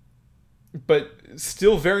 but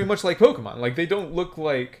still very much like Pokemon. Like, they don't look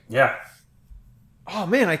like... Yeah. Oh,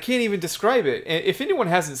 man, I can't even describe it. And if anyone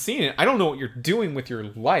hasn't seen it, I don't know what you're doing with your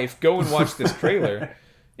life. Go and watch this trailer.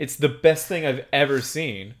 It's the best thing I've ever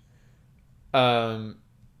seen. Okay,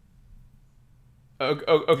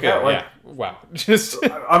 yeah. Wow. Just...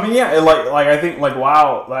 I mean, yeah, like I think, like,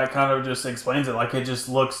 wow, that kind of just explains it. Like, it just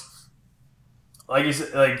looks... Like you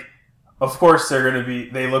said, like... Of course,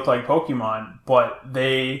 they look like Pokemon, but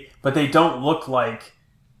they don't look like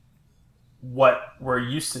what we're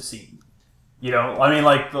used to seeing. You know, I mean,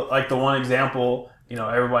 like the one example, you know,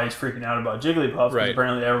 everybody's freaking out about Jigglypuff. Right.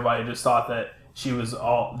 Apparently, everybody just thought that she was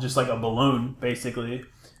all just like a balloon, basically.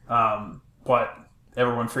 But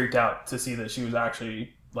everyone freaked out to see that she was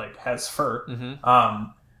actually like has fur. Mm-hmm.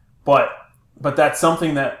 But that's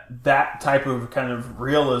something that type of kind of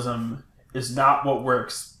realism is not what we're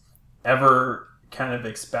ever kind of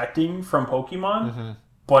expecting from Pokemon. Mm-hmm.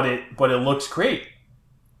 But it looks great.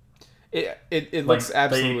 It looks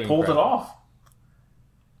absolutely they pulled incredible. it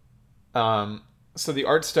off. So the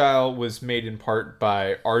art style was made in part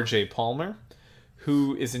by R.J. Palmer,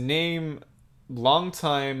 who is a name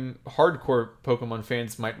longtime hardcore Pokemon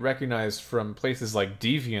fans might recognize from places like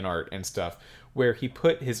DeviantArt and stuff, where he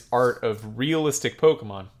put his art of realistic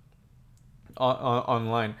Pokemon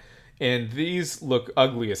online. And these look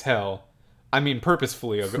ugly as hell. I mean,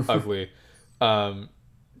 purposefully ugly.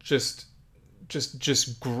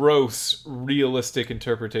 Just gross, realistic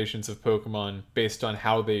interpretations of Pokemon based on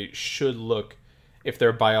how they should look if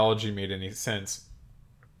their biology made any sense.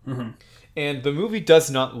 Mm-hmm. And the movie does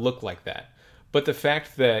not look like that. But the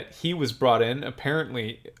fact that he was brought in,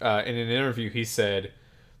 apparently, in an interview, he said,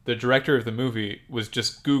 the director of the movie was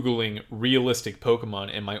just Googling realistic Pokemon,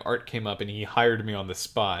 and my art came up, and he hired me on the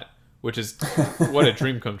spot, which is what a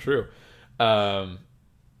dream come true. The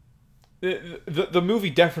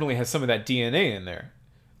movie definitely has some of that DNA in there.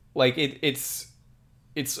 Like, it's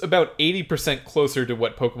about 80% closer to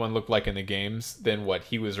what Pokemon looked like in the games than what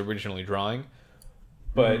he was originally drawing.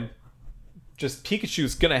 But just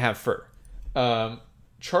Pikachu's gonna have fur.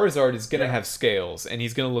 Charizard is gonna have scales, and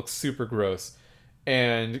he's gonna look super gross.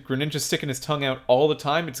 And Greninja's sticking his tongue out all the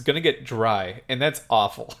time. It's gonna get dry, and that's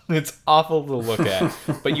awful. It's awful to look at,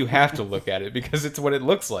 but you have to look at it because it's what it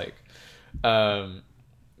looks like.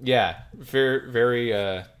 Yeah, very,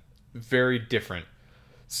 very, very different.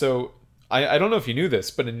 So I don't know if you knew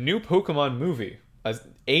this, but a new Pokemon movie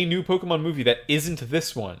that isn't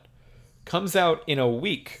this one, comes out in a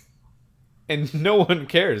week, and no one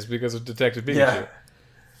cares because of Detective Pikachu. Yeah.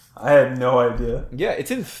 I had no idea. Yeah,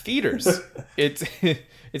 it's in theaters. it's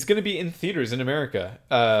going to be in theaters in America,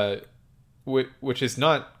 which is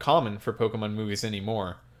not common for Pokemon movies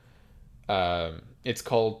anymore. It's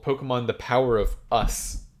called Pokemon: The Power of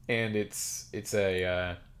Us, and it's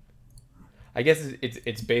a I guess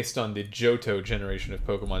it's based on the Johto generation of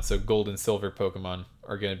Pokemon. So Gold and Silver Pokemon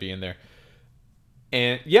are going to be in there.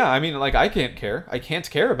 And yeah, I mean, like, I can't care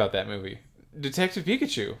about that movie. Detective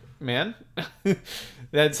Pikachu, man.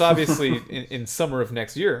 That's obviously in summer of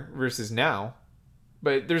next year versus now.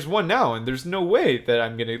 But there's one now, and there's no way that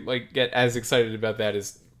I'm gonna like get as excited about that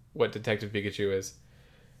as what Detective Pikachu is.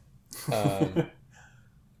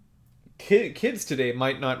 Kids today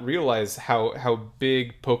might not realize how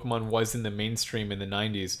big Pokemon was in the mainstream in the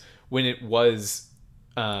 90s when it was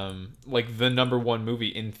like the #1 movie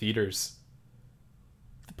in theaters.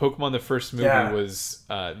 Pokemon the first movie was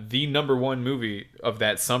the #1 movie of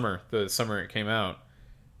that summer, the summer it came out.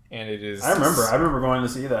 And it is... I remember going to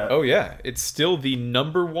see that. Oh yeah, it's still the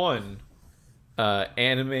 #1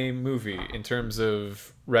 anime movie in terms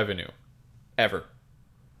of revenue ever.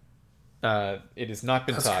 It has not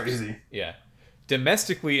been topped. That's crazy. Yeah.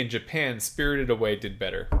 Domestically in Japan, Spirited Away did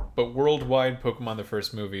better, but worldwide, Pokemon the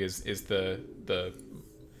first movie is the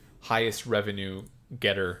highest revenue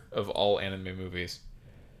getter of all anime movies.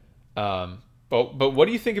 But what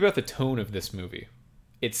do you think about the tone of this movie?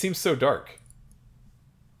 It seems so dark.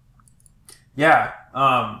 Yeah.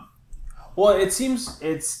 Well, it seems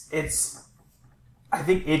it's. I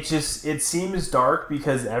think it seems dark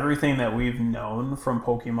because everything that we've known from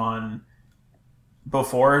Pokemon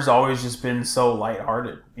before has always just been so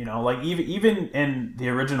lighthearted. You know, like even in the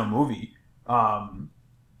original movie.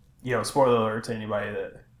 You know, spoiler alert to anybody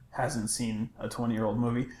that hasn't seen a 20-year-old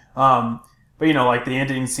movie. But you know, like the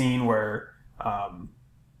ending scene where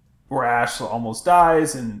Ash almost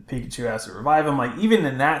dies and Pikachu has to revive him. Like even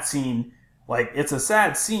in that scene, like it's a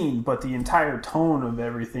sad scene, but the entire tone of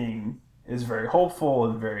everything is very hopeful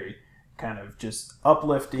and very kind of just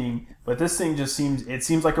uplifting. But this thing just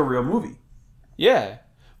seems like a real movie. Yeah,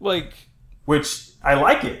 like which I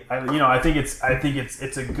like it. I think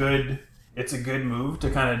it's a good it's a good move to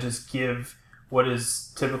kind of just give what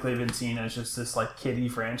is typically been seen as just this like kiddie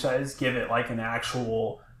franchise, give it like an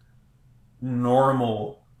actual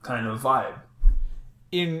normal kind of vibe.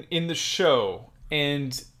 In the show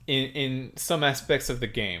and in some aspects of the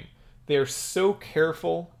game, they're so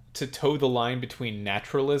careful to toe the line between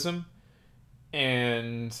naturalism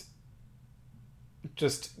and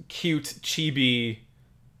just cute chibi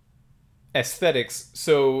aesthetics,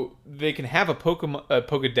 so they can have a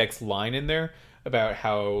Pokedex line in there about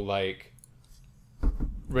how like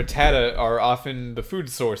Rattata are often the food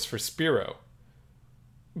source for Spearow.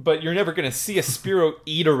 But you're never going to see a Spearow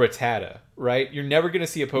eat a Rattata, right? You're never going to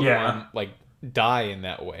see a Pokemon like die in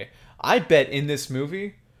that way. I bet in this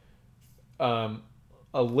movie, a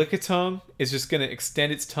Lickitung is just going to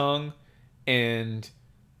extend its tongue and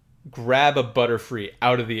grab a Butterfree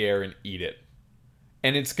out of the air and eat it.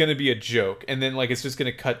 And it's going to be a joke. And then like it's just going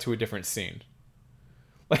to cut to a different scene.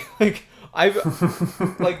 Just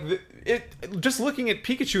looking at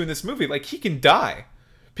Pikachu in this movie, like he can die.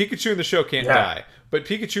 Pikachu in the show can't die, but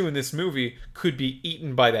Pikachu in this movie could be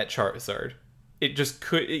eaten by that Charizard. It just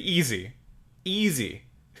could. Easy.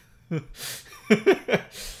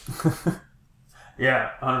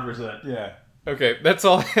 Yeah, 100%. Yeah. Okay, that's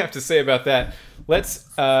all I have to say about that. Let's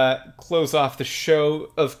close off the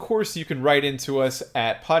show. Of course, you can write into us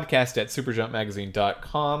at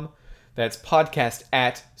podcast@superjumpmagazine.com. That's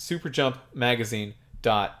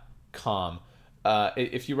podcast@superjumpmagazine.com.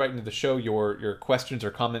 If you write into the show, your questions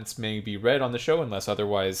or comments may be read on the show unless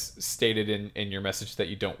otherwise stated in your message that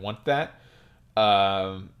you don't want that.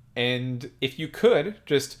 And if you could,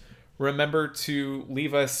 just remember to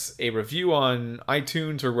leave us a review on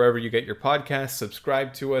iTunes or wherever you get your podcasts.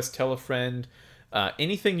 Subscribe to us, tell a friend,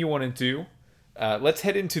 anything you want to do. Let's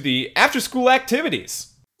head into the after-school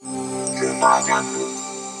activities.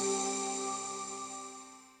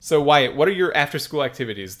 So Wyatt, what are your after-school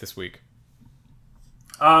activities this week?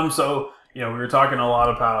 So, we were talking a lot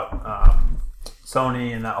about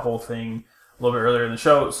Sony and that whole thing a little bit earlier in the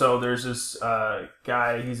show. So there's this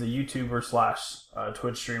guy, he's a YouTuber /,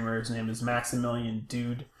 Twitch streamer. His name is Maximilian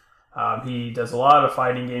Dude. He does a lot of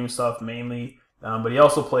fighting game stuff mainly, but he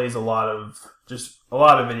also plays a lot of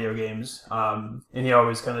video games. And he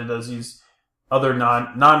always kind of does these other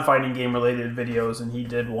non-fighting game related videos, and he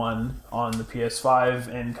did one on the PS5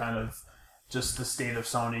 and kind of just the state of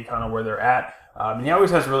Sony, kind of where they're at. And he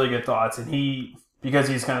always has really good thoughts, and because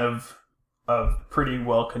he's kind of a pretty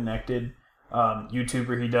well-connected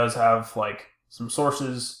YouTuber, he does have like some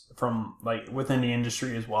sources from like within the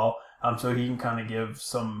industry as well. So he can kind of give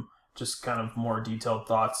some just kind of more detailed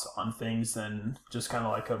thoughts on things than just kind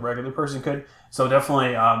of like a regular person could. So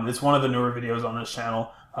definitely, it's one of the newer videos on his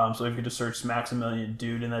channel. So if you could just search Maximilian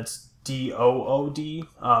Dude, and that's DOOD.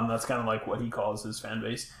 That's kind of like what he calls his fan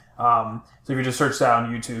base. So if you just search that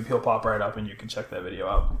on YouTube, he'll pop right up and you can check that video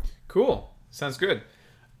out. Cool. Sounds good.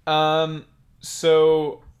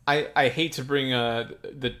 So I hate to bring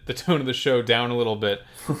the tone of the show down a little bit,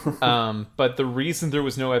 but the reason there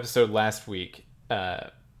was no episode last week,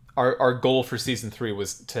 our goal for season 3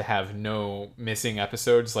 was to have no missing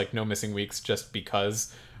episodes, like no missing weeks, just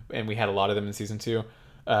because, and we had a lot of them in season 2.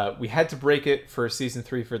 We had to break it for season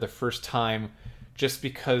 3 for the first time, just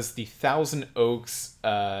because the Thousand Oaks,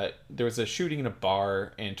 there was a shooting in a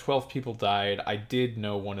bar and 12 people died. I did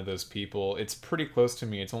know one of those people. It's pretty close to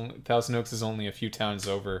me. Thousand Oaks is only a few towns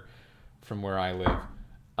over from where I live.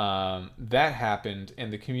 That happened,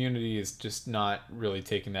 and the community is just not really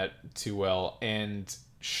taking that too well. And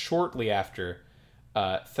shortly after,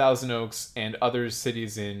 Thousand Oaks and other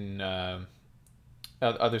cities in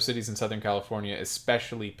Southern California,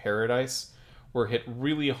 especially Paradise, were hit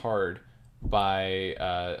really hard by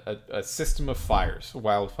a system of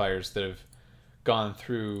wildfires that have gone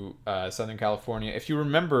through Southern California. If you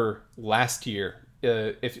remember last year,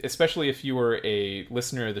 especially if you were a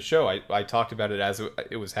listener of the show, I talked about it as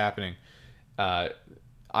it was happening. I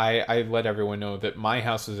let everyone know that my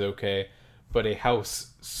house was okay, but a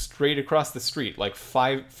house straight across the street, like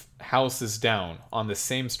 5 houses down on the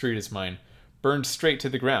same street as mine, burned straight to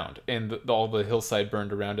the ground, and all the hillside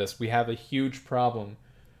burned around us. We have a huge problem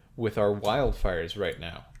with our wildfires right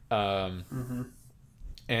now.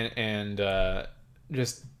 And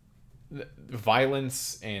just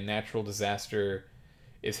violence and natural disaster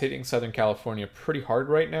is hitting Southern California pretty hard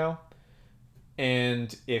right now.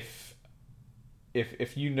 And if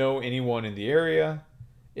you know anyone in the area,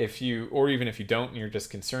 or even if you don't and you're just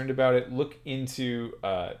concerned about it, look into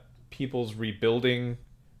people's rebuilding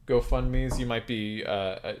GoFundMes. You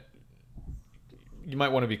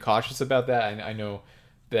might want to be cautious about that. I know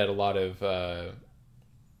that a lot of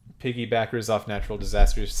piggybackers off natural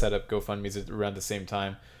disasters set up GoFundMe's around the same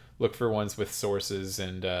time. Look for ones with sources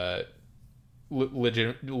and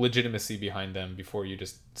legitimacy behind them before you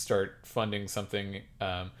just start funding something.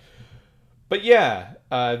 But yeah,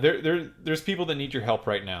 there's people that need your help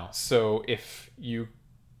right now. So if you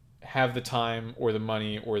have the time or the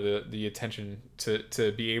money or the attention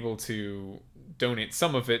to be able to donate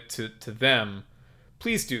some of it to them,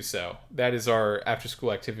 please do so. That is our after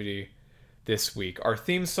school activity this week. Our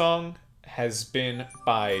theme song has been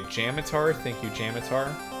by Jamitar. Thank you,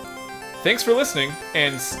 Jamitar. Thanks for listening,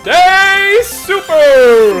 and stay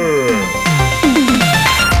super!